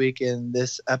this week in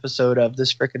this episode of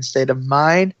This Frickin' State of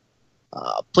Mind.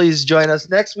 Please join us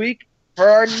next week for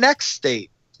our next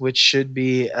state, which should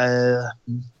be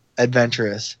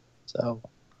adventurous. So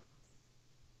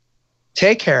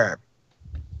take care.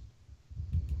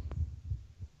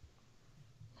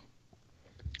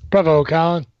 Bravo,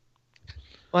 Colin.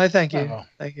 Well, thank you. Bravo.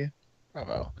 Thank you.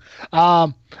 Bravo.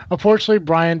 Unfortunately,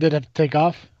 Brian did have to take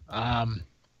off.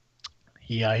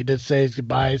 He did say his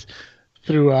goodbyes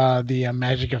through the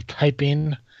magic of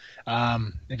typing.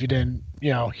 If you didn't,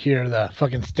 hear the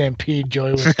fucking stampede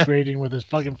Joey was creating with his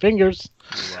fucking fingers,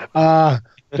 that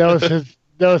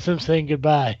was him saying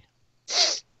goodbye.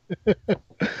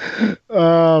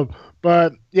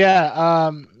 But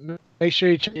yeah, make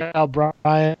sure you check out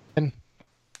Brian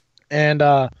and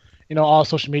all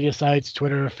social media sites,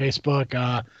 Twitter,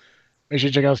 Facebook. Make sure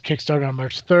you check out his Kickstarter on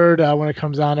March 3rd when it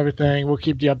comes out and everything. We'll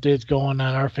keep the updates going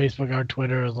on our Facebook, our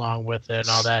Twitter, along with it and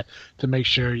all that to make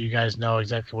sure you guys know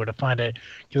exactly where to find it,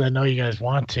 because I know you guys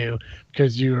want to,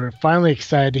 because you're finally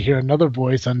excited to hear another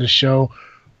voice on the show,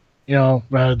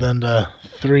 rather than the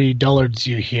 3 dullards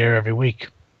you hear every week.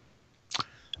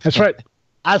 That's right.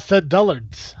 I said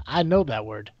dullards. I know that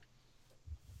word.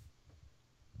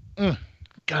 God,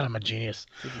 I'm a genius.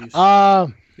 Good use.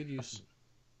 Good use.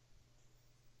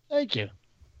 Thank you.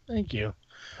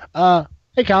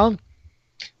 Hey, Colin.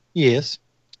 Yes.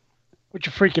 What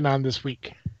you freaking on this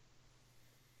week?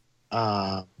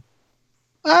 Not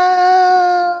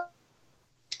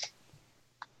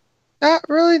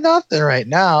really nothing right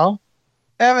now.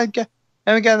 I haven't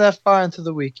gotten that far into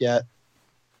the week yet.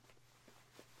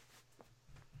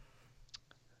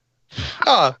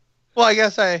 Oh, well, I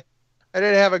guess I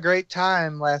did have a great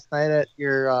time last night at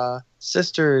your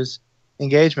sister's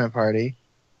engagement party.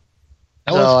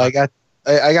 So I got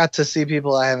to see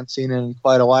people I haven't seen in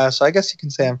quite a while. So I guess you can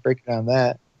say I'm freaking on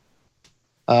that.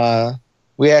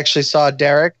 We actually saw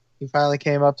Derek. He finally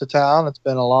came up to town. It's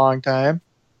been a long time.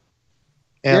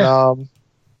 And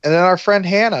and then our friend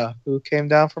Hannah, who came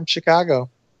down from Chicago.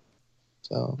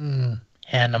 So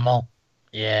Animal.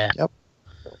 Yeah. Yep.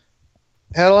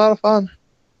 Had a lot of fun.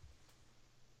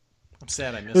 I'm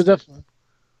sad I missed it.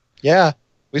 Yeah.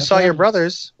 We saw your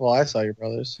brothers. Well, I saw your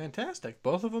brothers. Fantastic.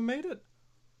 Both of them made it.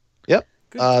 Yep.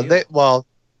 Good deal.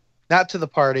 Not to the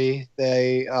party.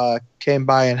 They came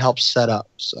by and helped set up.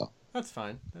 So that's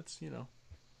fine. That's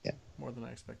yeah, more than I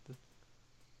expected.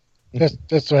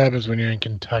 That's what happens when you're in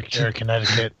Kentucky or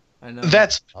Connecticut. I know.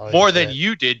 That's more than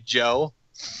you did, Joe.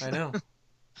 I know.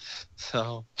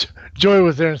 So Joey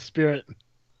was there in spirit.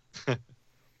 I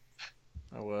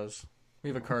was. We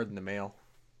have a card in the mail.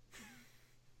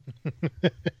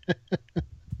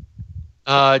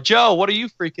 Joe, what are you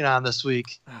freaking on this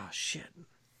week? Oh shit.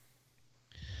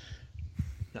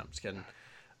 No, I'm just kidding.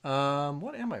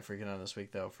 What am I freaking on this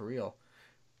week though, for real?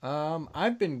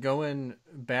 I've been going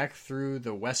back through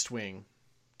the West Wing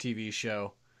TV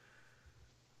show.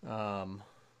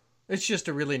 It's just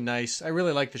a really nice, I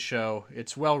really like the show.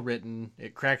 It's well written.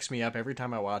 It cracks me up every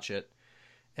time I watch it.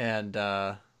 And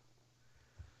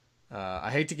I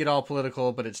hate to get all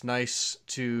political, but it's nice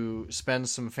to spend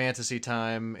some fantasy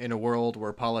time in a world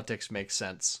where politics makes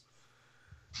sense.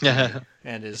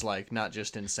 And is not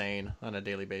just insane on a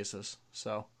daily basis.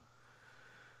 So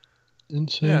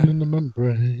insane in the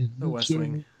membrane. The West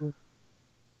Wing.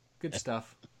 Good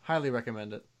stuff. Highly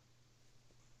recommend it.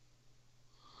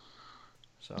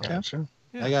 So gotcha.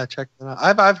 Yeah. I gotta check that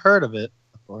out. I've heard of it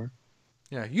before.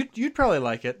 Yeah, you'd probably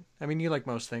like it. I mean, you like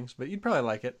most things, but you'd probably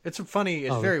like it. It's funny.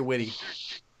 It's very witty.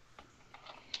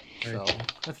 So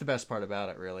that's the best part about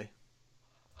it, really.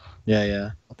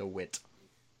 Yeah. The wit.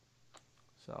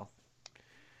 So,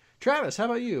 Travis, how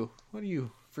about you? What are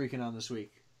you freaking on this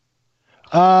week?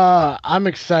 I'm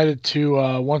excited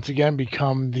to once again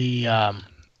become the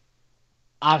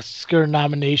Oscar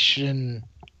nomination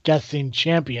guessing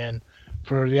champion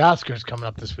for the Oscars coming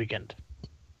up this weekend.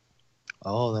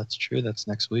 Oh, that's true. That's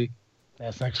next week.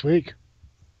 That's next week.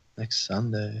 Next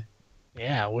Sunday.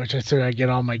 Yeah, which I said I get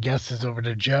all my guesses over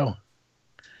to Joe.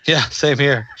 Yeah, same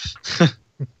here.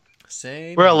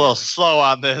 Same. We're a little slow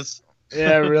on this.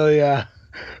 Yeah, really,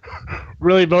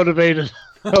 really motivated.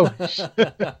 Oh,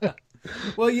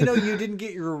 well, you didn't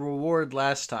get your reward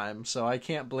last time, so I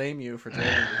can't blame you for taking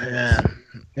it.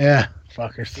 Yeah,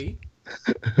 fuckers. See?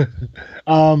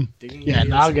 Yeah,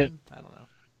 now I'll get. I don't know.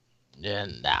 Yeah,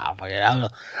 fuck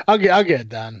it. I'll get it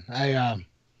done. I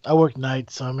work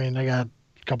nights, so I mean, I got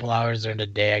a couple hours during the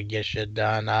day. I get shit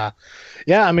done.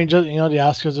 Yeah, I mean, just the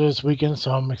Oscars are this weekend,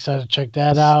 so I'm excited to check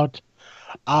that out.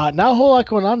 Not a whole lot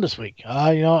going on this week.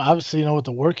 Obviously, with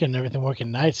the working and everything,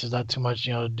 working nights, there's not too much,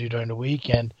 to do during the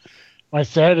weekend. my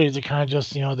Saturdays are kind of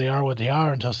just, they are what they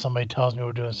are until somebody tells me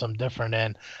we're doing something different.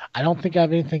 And I don't think I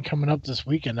have anything coming up this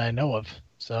weekend I know of.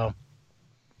 So,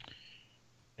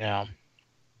 yeah.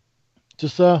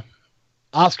 Just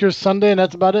Oscars Sunday, and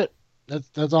that's about it.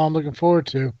 That's all I'm looking forward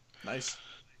to. Nice.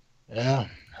 Yeah.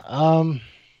 I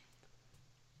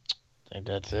think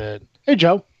that's it. Hey,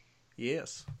 Joe.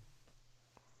 Yes.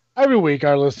 Every week,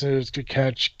 our listeners could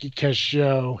catch Geekcast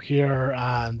Joe here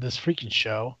on this freaking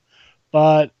show.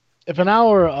 But if an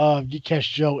hour of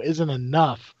Geekcast Joe isn't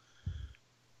enough,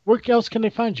 where else can they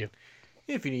find you?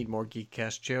 If you need more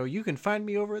Geekcast Joe, you can find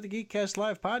me over at the Geekcast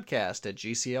Live podcast at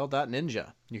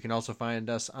gcl.ninja. You can also find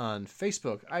us on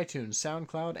Facebook, iTunes,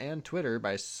 SoundCloud, and Twitter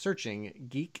by searching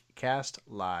Geekcast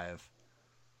Live.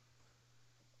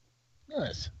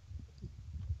 Nice.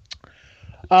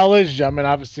 Ladies and gentlemen,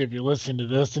 obviously, if you're listening to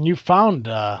this and you found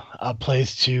a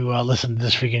place to listen to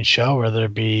this freaking show, whether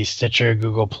it be Stitcher,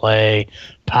 Google Play,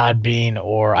 Podbean,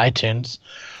 or iTunes,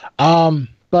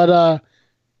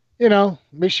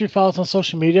 make sure you follow us on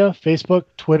social media, Facebook,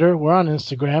 Twitter. We're on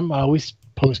Instagram. We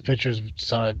post pictures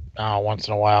once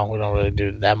in a while. We don't really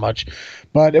do that much.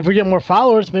 But if we get more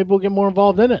followers, maybe we'll get more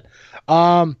involved in it.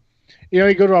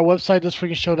 You go to our website,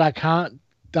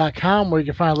 thisfreakingshow.com, where you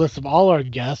can find a list of all our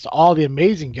guests, all the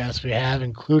amazing guests we have,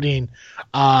 including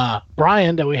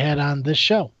Brian that we had on this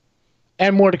show.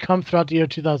 And more to come throughout the year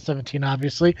 2017,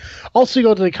 obviously. Also, you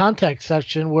go to the contact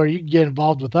section where you can get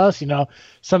involved with us.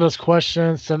 Send us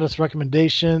questions, send us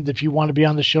recommendations. If you want to be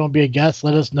on the show and be a guest,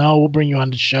 let us know. We'll bring you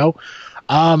on the show.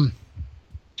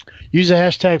 Use the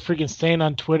hashtag freaking Stain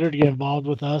on Twitter to get involved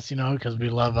with us, because we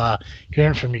love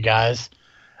hearing from you guys.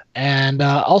 And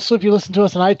also, if you listen to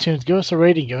us on iTunes, give us a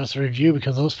rating, give us a review,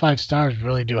 because those 5 stars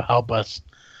really do help us.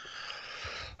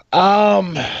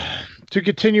 To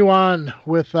continue on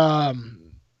with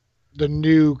the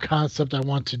new concept I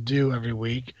want to do every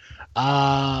week,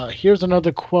 here's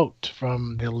another quote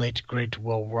from the late, great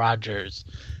Will Rogers.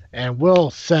 And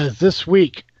Will says this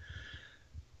week...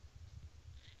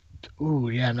 Ooh,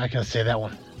 yeah, I'm not going to say that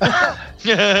one.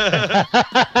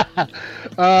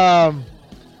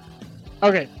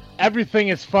 Okay. Everything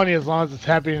is funny as long as it's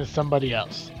happening to somebody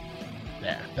else.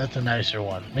 Yeah, that's a nicer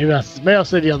one. Maybe I'll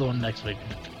say the other one next week.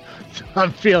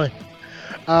 I'm feeling.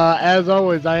 As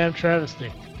always, I am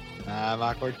Travesty. I'm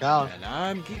Awkward Colin. And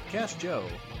I'm Geekcast Joe.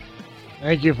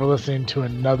 Thank you for listening to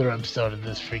another episode of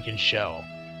this freaking show.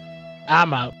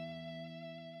 I'm out.